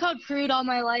 Yeah, I've been called prude all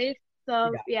my life,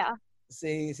 so yeah.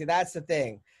 See, that's the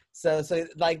thing. So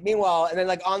like meanwhile, and then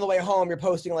like on the way home, you're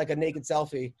posting like a naked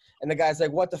selfie, and the guy's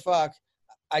like, "What the fuck?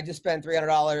 I just spent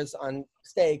 $300 on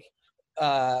steak."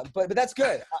 But that's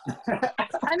good.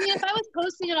 I mean, if I was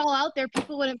posting it all out there,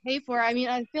 people wouldn't pay for it. I mean,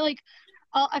 I feel like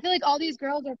all these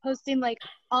girls are posting like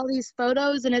all these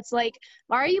photos, and it's like,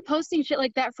 why are you posting shit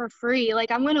like that for free? Like,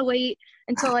 I'm gonna wait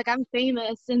until like I'm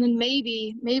famous, and then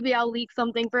maybe I'll leak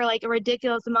something for like a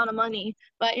ridiculous amount of money.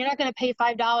 But you're not gonna pay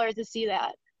 $5 to see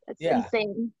that. That's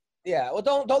insane. Yeah. Well,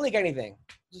 don't leak anything.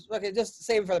 Just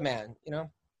save it for the man. You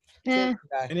know. Yeah.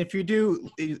 And if you do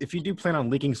plan on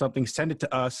leaking something, send it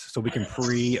to us so we can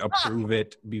pre-approve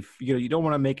it. You don't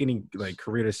want to make any like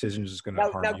career decisions that's going to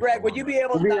harm you. Now, Greg, would you be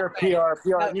able to?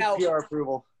 PR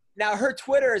approval. Now, her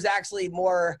Twitter is actually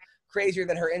more crazier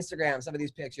than her Instagram. Some of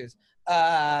these pictures.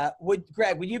 Would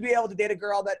you be able to date a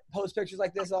girl that posts pictures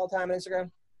like this all the time on Instagram?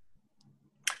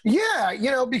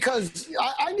 Yeah, because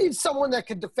I need someone that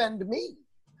could defend me.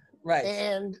 Right.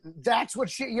 And that's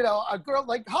what a girl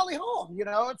like Holly Holm,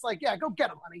 it's like, yeah, go get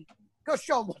him, honey. Go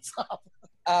show him what's up.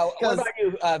 What about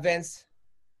you, Vince?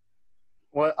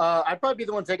 Well, I'd probably be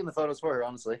the one taking the photos for her,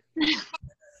 honestly. I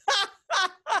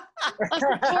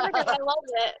love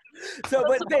it. So,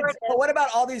 but Vince, what about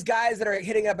all these guys that are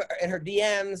hitting up in her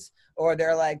DMs or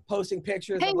they're like posting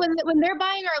pictures? Hey, when they're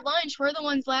buying our lunch, we're the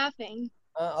ones laughing.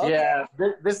 Okay. Yeah,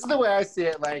 this is the way I see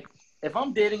it. Like, if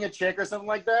I'm dating a chick or something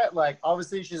like that, like,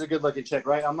 obviously she's a good-looking chick,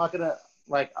 right? I'm not going to,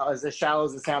 like, as shallow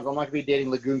as it sounds, I'm not going to be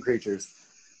dating lagoon creatures.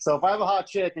 So if I have a hot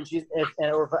chick and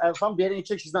if I'm dating a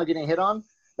chick, she's not getting hit on,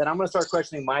 then I'm going to start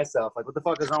questioning myself. Like, what the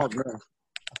fuck is wrong with me?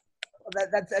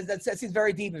 That seems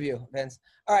very deep of you, Vince.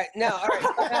 All right, now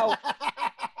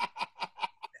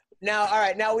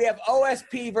we have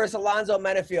OSP versus Alonzo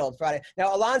Menifield Friday.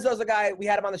 Now, Alonzo's a guy, we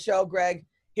had him on the show, Greg.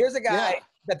 Here's a guy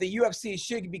that the UFC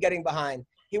should be getting behind.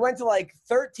 He went to like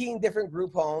 13 different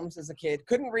group homes as a kid.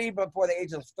 Couldn't read before the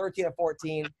age of 13 or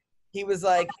 14. He was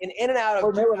like in and out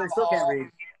of. They still can't read.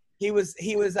 This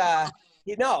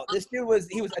dude was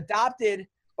adopted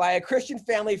by a Christian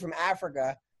family from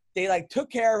Africa. They like took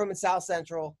care of him in South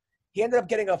Central. He ended up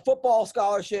getting a football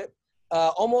scholarship.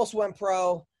 Almost went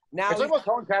pro. Now you're talking about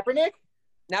Colin Kaepernick?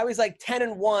 Now he's like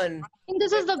 10-1. I think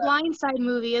this is the Blind Side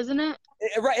movie, isn't it?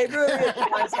 Right, it really is the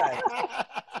Blind Side.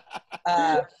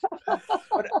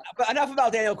 But enough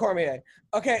about Daniel Cormier.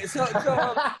 Okay, so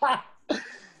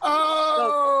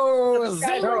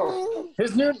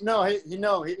he's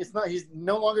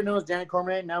no longer known as Daniel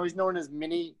Cormier. Now he's known as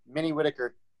Minnie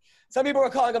Whitaker. Some people are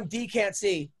calling him D Can't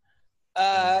See.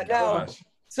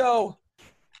 So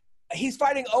he's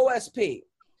fighting OSP.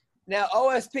 Now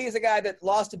OSP is a guy that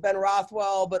lost to Ben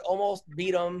Rothwell, but almost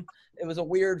beat him. It was a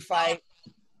weird fight.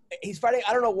 He's fighting.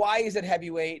 I don't know why he's at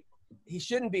heavyweight. He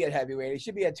shouldn't be at heavyweight. He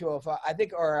should be at 205. I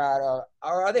think, or are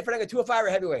they fighting at 205 or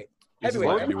heavyweight? Heavyweight.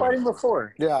 What were you fighting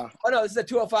before? Yeah. Oh no, this is at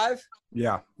 205.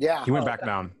 Yeah. Yeah. He went back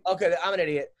down. Okay, I'm an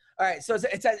idiot. All right, so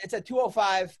it's at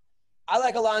 205. I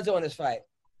like Alonzo in this fight.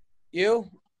 You,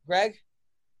 Greg?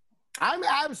 I'm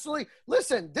absolutely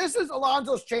listen. This is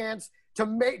Alonzo's chance to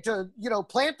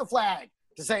plant the flag,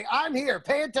 to say I'm here.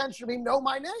 Pay attention to me. Know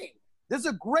my name. This is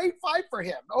a great fight for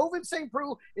him. Ovince St.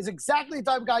 Preux is exactly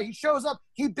the type of guy. He shows up.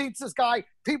 He beats this guy.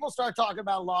 People start talking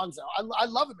about Alonzo. I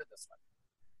love him in this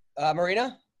fight.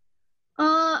 Marina?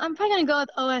 I'm probably gonna go with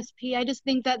OSP. I just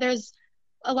think that there's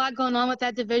a lot going on with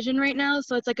that division right now,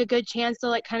 so it's like a good chance to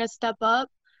like kind of step up.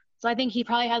 So I think he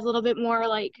probably has a little bit more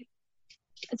like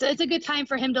it's a good time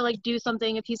for him to like do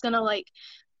something if he's gonna like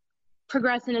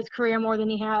progress in his career more than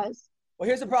he has. Well,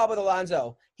 here's the problem with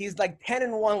Alonzo. He's like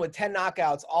 10-1 with 10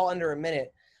 knockouts, all under a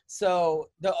minute. So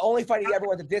the only fight he ever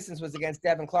went the distance was against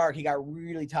Devin Clark. He got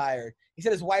really tired. He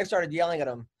said his wife started yelling at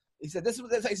him. He said,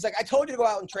 he's like, I told you to go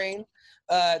out and train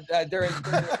during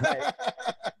the fight.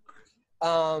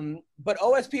 But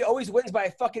OSP always wins by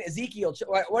a fucking Ezekiel.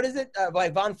 What is it? By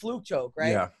Von Flue choke,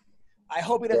 right? Yeah. I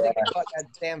hope he doesn't get caught that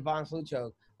damn Von Flue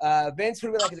choke. Vince, who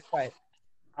do we like in this fight?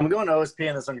 I'm going OSP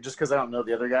in this one just because I don't know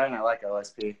the other guy, and I like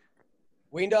OSP.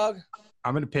 Ween Dog?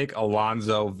 I'm going to pick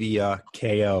Alonzo via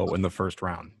KO in the first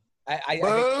round.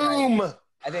 Boom!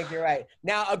 I think you're right.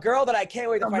 Now, a girl that I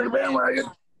can't wait to fight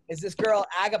is this girl,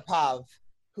 Agapov,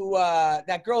 who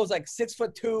that girl is like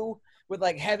 6'2" with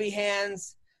like heavy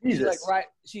hands. Jesus. She's like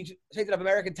she's taking up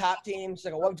American top team. She's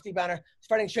like a 150 pounder. She's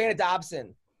fighting Shayna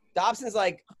Dobson. Dobson's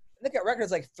like, I think her record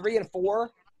is like 3-4,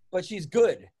 but she's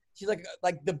good. She's like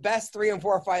the best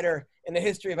 3-4 fighter in the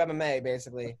history of MMA,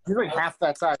 basically. She's like half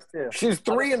that size too. She's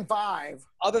 3-5.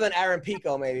 Other than Aaron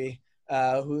Pico, maybe,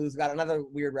 who's got another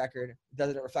weird record.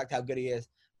 Doesn't reflect how good he is.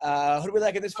 Who do we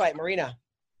like in this fight, Marina?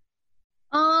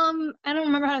 I don't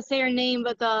remember how to say her name,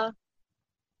 but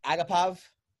Agapov?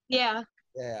 Yeah.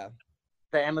 Yeah.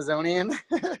 The Amazonian.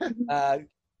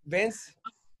 Vince?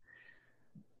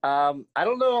 I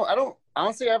don't know.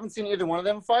 Honestly, I haven't seen either one of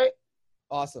them fight.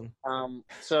 Awesome.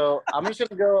 So I'm just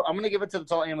gonna give it to the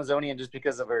tall Amazonian just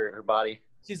because of her body.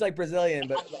 She's like Brazilian,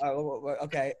 but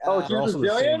okay. Oh, she's They're also the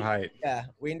Brazilian? same height. Yeah.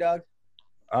 Ween Dog?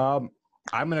 I'm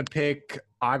going to pick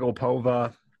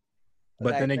Agapova.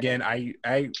 But then again, I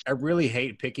really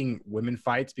hate picking women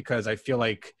fights because I feel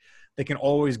like they can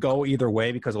always go either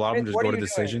way because a lot of them just go to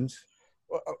decisions.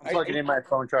 I'm plugging in my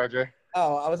phone charger.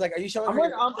 Oh, I was like, are you showing me?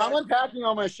 I'm unpacking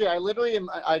all my shit. I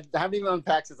haven't even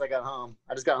unpacked since I got home.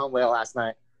 I just got home late last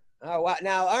night. Oh, wow.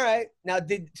 Now, all right. Now,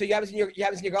 so you haven't seen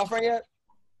your girlfriend yet?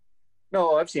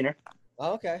 No, I've seen her.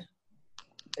 Oh, okay.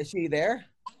 Is she there?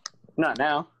 Not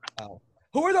now. Oh.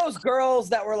 Who are those girls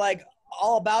that were like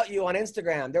all about you on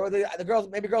Instagram? There were the girls,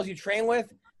 maybe girls you train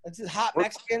with. It's just hot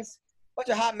Mexicans. Bunch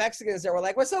of hot Mexicans that were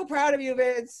like, "We're so proud of you,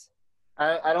 Vince."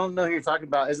 I don't know who you're talking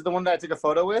about. Is it the one that I took a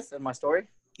photo with in my story?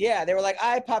 Yeah, they were like,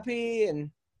 "Ay, papi,"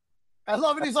 and I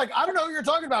love it. He's like, I don't know who you're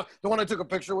talking about. The one I took a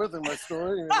picture with in my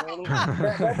story.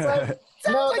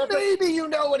 Maybe you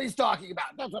know what he's talking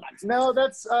about. That's what I'm saying. No,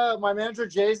 that's my manager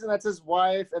Jason. That's his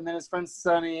wife, and then his friend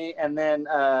Sunny, and then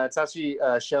it's actually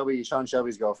Sean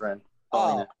Shelby's girlfriend.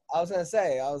 Oh, I was gonna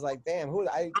say, I was like, damn,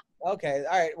 okay,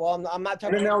 all right. Well, I'm not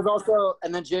talking. And then there was also,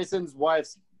 and then Jason's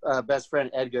wife's best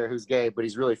friend Edgar, who's gay, but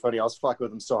he's really funny. I was fucking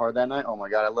with him so hard that night. Oh my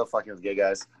god, I love fucking with gay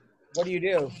guys. What do you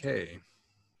do? Okay.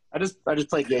 I just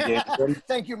play gay games.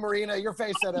 Thank you, Marina. Your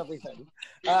face said everything.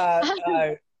 Got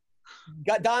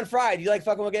Don Fry. Do you like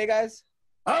fucking with gay guys?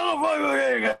 I don't fuck with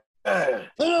gay guys.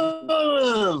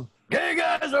 Gay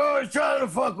guys are always trying to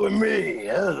fuck with me.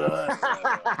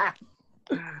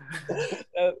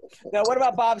 Now, what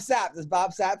about Bob Sapp? Does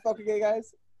Bob Sapp fuck with gay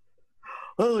guys?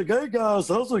 Well, the gay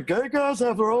guys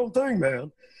have their own thing,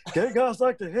 man. Gay guys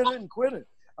like to hit it and quit it.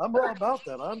 I'm all about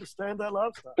that. I understand that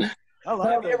lifestyle. I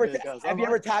like gay guys. Have you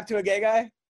ever tapped to a gay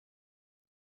guy?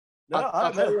 No,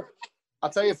 I'll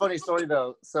tell you a funny story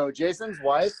though. So Jason's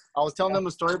wife, I was telling them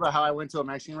a story about how I went to a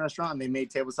Mexican restaurant and they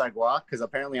made table side guac because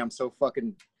apparently I'm so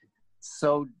fucking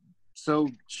so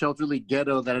shelterly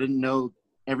ghetto that I didn't know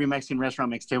every Mexican restaurant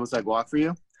makes table side guac for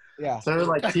you. Yeah. So they're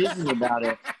like teasing me about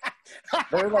it.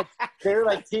 They're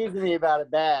like teasing me about it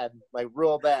bad, like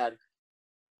real bad.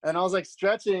 And I was like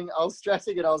stretching and I was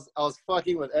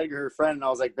fucking with Edgar, her friend, and I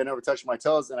was like bent over touching my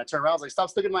toes, and I turned around, I was like, stop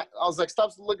staring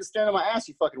at my ass,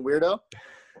 you fucking weirdo.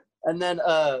 And then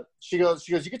she goes,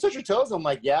 you can touch your toes? I'm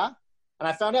like, yeah. And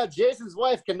I found out Jason's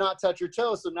wife cannot touch her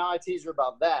toes, so now I tease her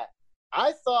about that.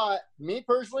 I thought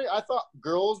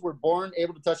girls were born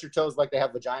able to touch their toes like they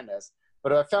have vaginas.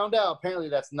 But I found out apparently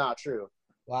that's not true.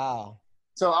 Wow.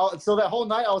 So that whole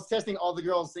night I was testing all the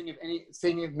girls,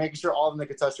 making sure all of them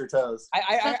could touch their toes.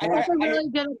 That's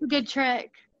a good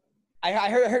trick. I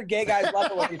heard gay guys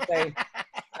love it when you say.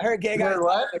 I heard gay guys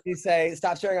love it when you say,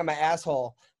 "Stop staring at my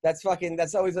asshole." That's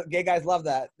always, gay guys love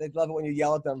that. They love it when you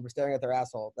yell at them for staring at their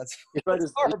asshole. That's Everybody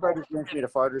just wants me to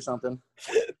fart or something.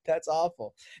 That's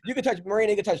awful. You can touch,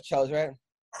 Marina, you can touch toes, right?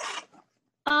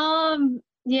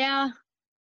 Yeah.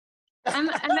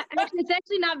 It's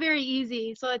actually not very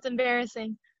easy, so it's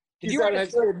embarrassing. Did you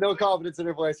had no confidence in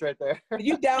her voice right there. Did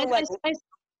you down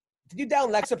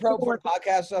Lexapro for a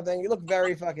podcast or something? You look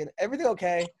very fucking, everything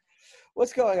okay?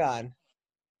 What's going on?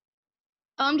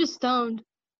 I'm just stoned.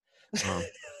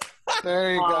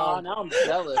 There you go. Now I'm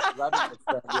jealous. I haven't been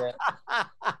stoned yet.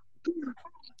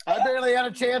 I barely had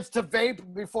a chance to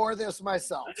vape before this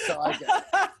myself, so I get it.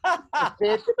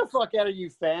 Get the fuck out of you,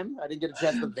 fam. I didn't get a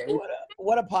chance to vape.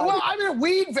 What a podcast. Well, I mean,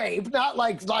 weed vape, not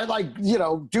like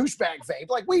douchebag vape,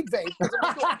 like weed vape.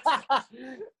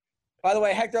 By the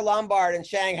way, Hector Lombard and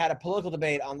Shang had a political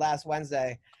debate on last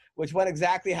Wednesday, which went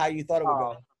exactly how you thought it would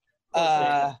go.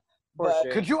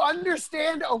 But could you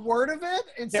understand a word of it?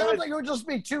 It sounds like it would just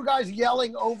be two guys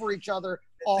yelling over each other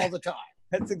all the time.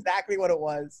 That's exactly what it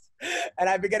was. And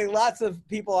I've been getting lots of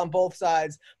people on both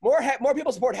sides. More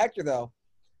people support Hector, though.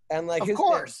 And like, of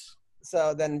course.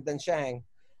 So than Shang.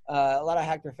 A lot of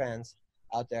Hector fans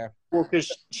out there. Well,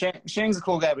 because Shang's a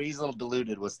cool guy, but he's a little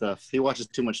deluded with stuff. He watches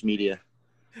too much media.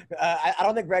 I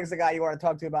don't think Greg's the guy you want to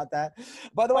talk to about that.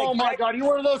 By the way, oh my God, you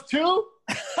one of those too?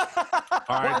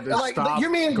 All right, stop. You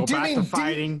mean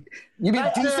fighting? You mean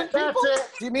decent people?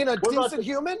 Do you mean a decent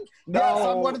human? No, yes,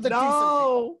 I'm one of the decent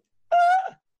people.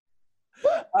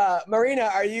 Marina,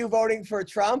 are you voting for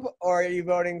Trump or are you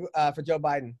voting for Joe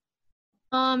Biden?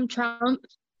 Trump.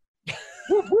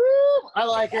 I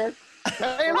like her.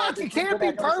 Hey, look, you can't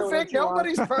be perfect.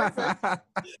 Nobody's perfect.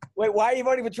 Wait, why are you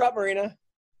voting for Trump, Marina?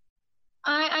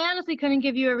 I honestly couldn't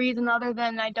give you a reason other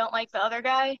than I don't like the other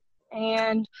guy.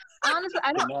 And honestly,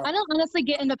 I don't honestly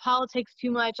get into politics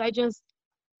too much. It's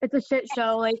a shit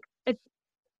show. Like,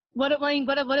 what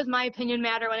does my opinion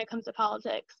matter when it comes to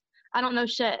politics? I don't know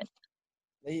shit.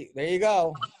 There you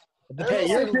go. Hey,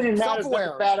 your opinion matters. That's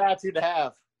a bad attitude to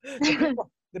have.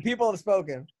 The people have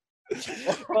spoken.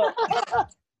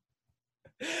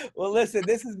 Well, listen,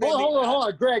 this has been. Hold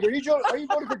on, Greg. Are you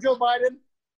voting for Joe Biden?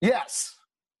 Yes.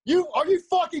 Are you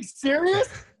fucking serious?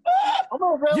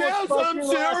 Yes, I'm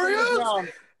serious.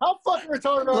 How fucking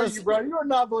retarded are you, bro? You are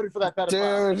not voting for that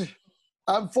pedophile. Dude,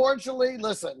 unfortunately, he's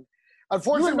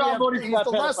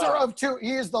the lesser of two.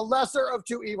 He is the lesser of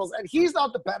two evils, and he's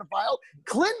not the pedophile.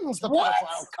 Clinton's the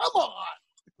pedophile. Come on.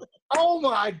 Oh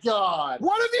my God.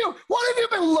 What have you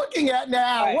been looking at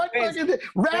now? Right, what fucking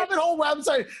rabbit hole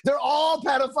website? They're all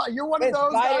pedophiles. You're one of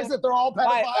those guys that they're all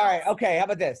pedophiles. All right, okay. How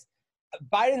about this?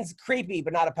 Biden's creepy,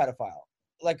 but not a pedophile.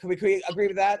 Like, can we agree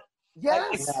with that?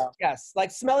 Yes. Yes.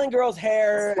 Like smelling girls'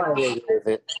 hair.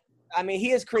 I mean,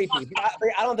 he is creepy.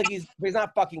 I don't think he's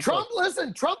not fucking Trump. creepy.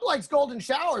 Listen, Trump likes golden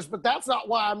showers, but that's not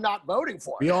why I'm not voting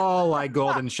for him. We all like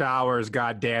golden showers.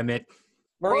 God damn it.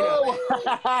 Marina. Do we?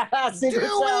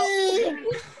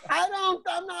 I'm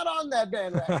not on that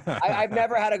bandwagon. I've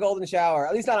never had a golden shower,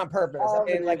 at least not on purpose. I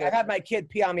mean, like, I've had my kid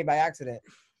pee on me by accident.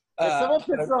 If someone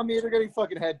pisses on me, they're getting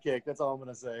fucking head kicked. That's all I'm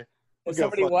gonna say. If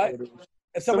somebody what?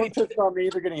 If somebody pisses on me,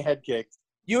 they're getting head kicked.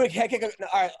 You would head kick.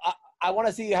 All right, I want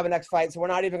to see you have a next fight, so we're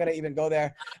not even gonna go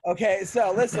there. Okay,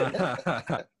 so listen,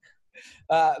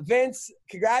 Vince,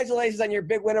 congratulations on your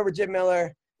big win over Jim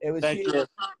Miller. It was huge.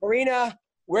 Marina,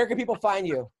 where can people find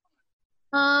you?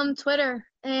 Twitter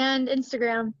and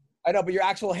Instagram. I know, but your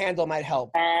actual handle might help.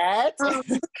 At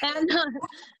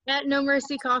No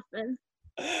Mercy Kaufman.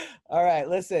 All right,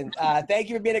 listen. Thank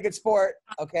you for being a good sport.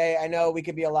 Okay, I know we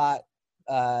could be a lot.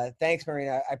 Thanks,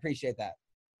 Marina. I appreciate that.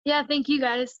 Yeah, thank you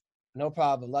guys. No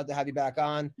problem. Love to have you back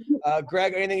on.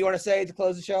 Greg, anything you want to say to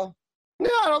close the show? No,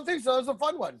 I don't think so. It was a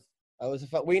fun one. It was a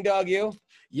fun. Ween Dog, you?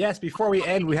 Yes, before we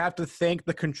end, we have to thank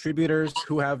the contributors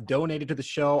who have donated to the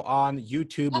show on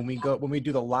YouTube when we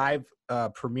do the live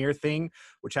premiere thing,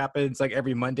 which happens like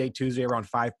every Monday, Tuesday around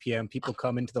 5 p.m. People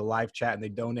come into the live chat and they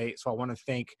donate. So I want to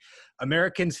thank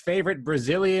Americans' Favorite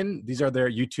Brazilian, these are their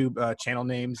YouTube channel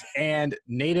names, and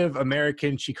Native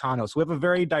American Chicanos. We have a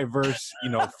very diverse,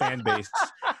 fan base.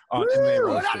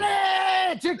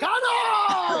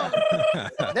 Chicano!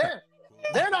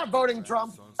 They're not voting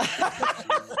Trump.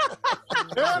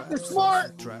 They're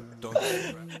smart.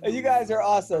 You guys are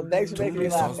awesome. Thanks for making me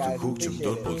laugh, guys. Appreciate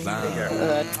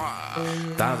it.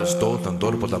 Der står den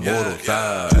dør på la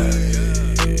moro.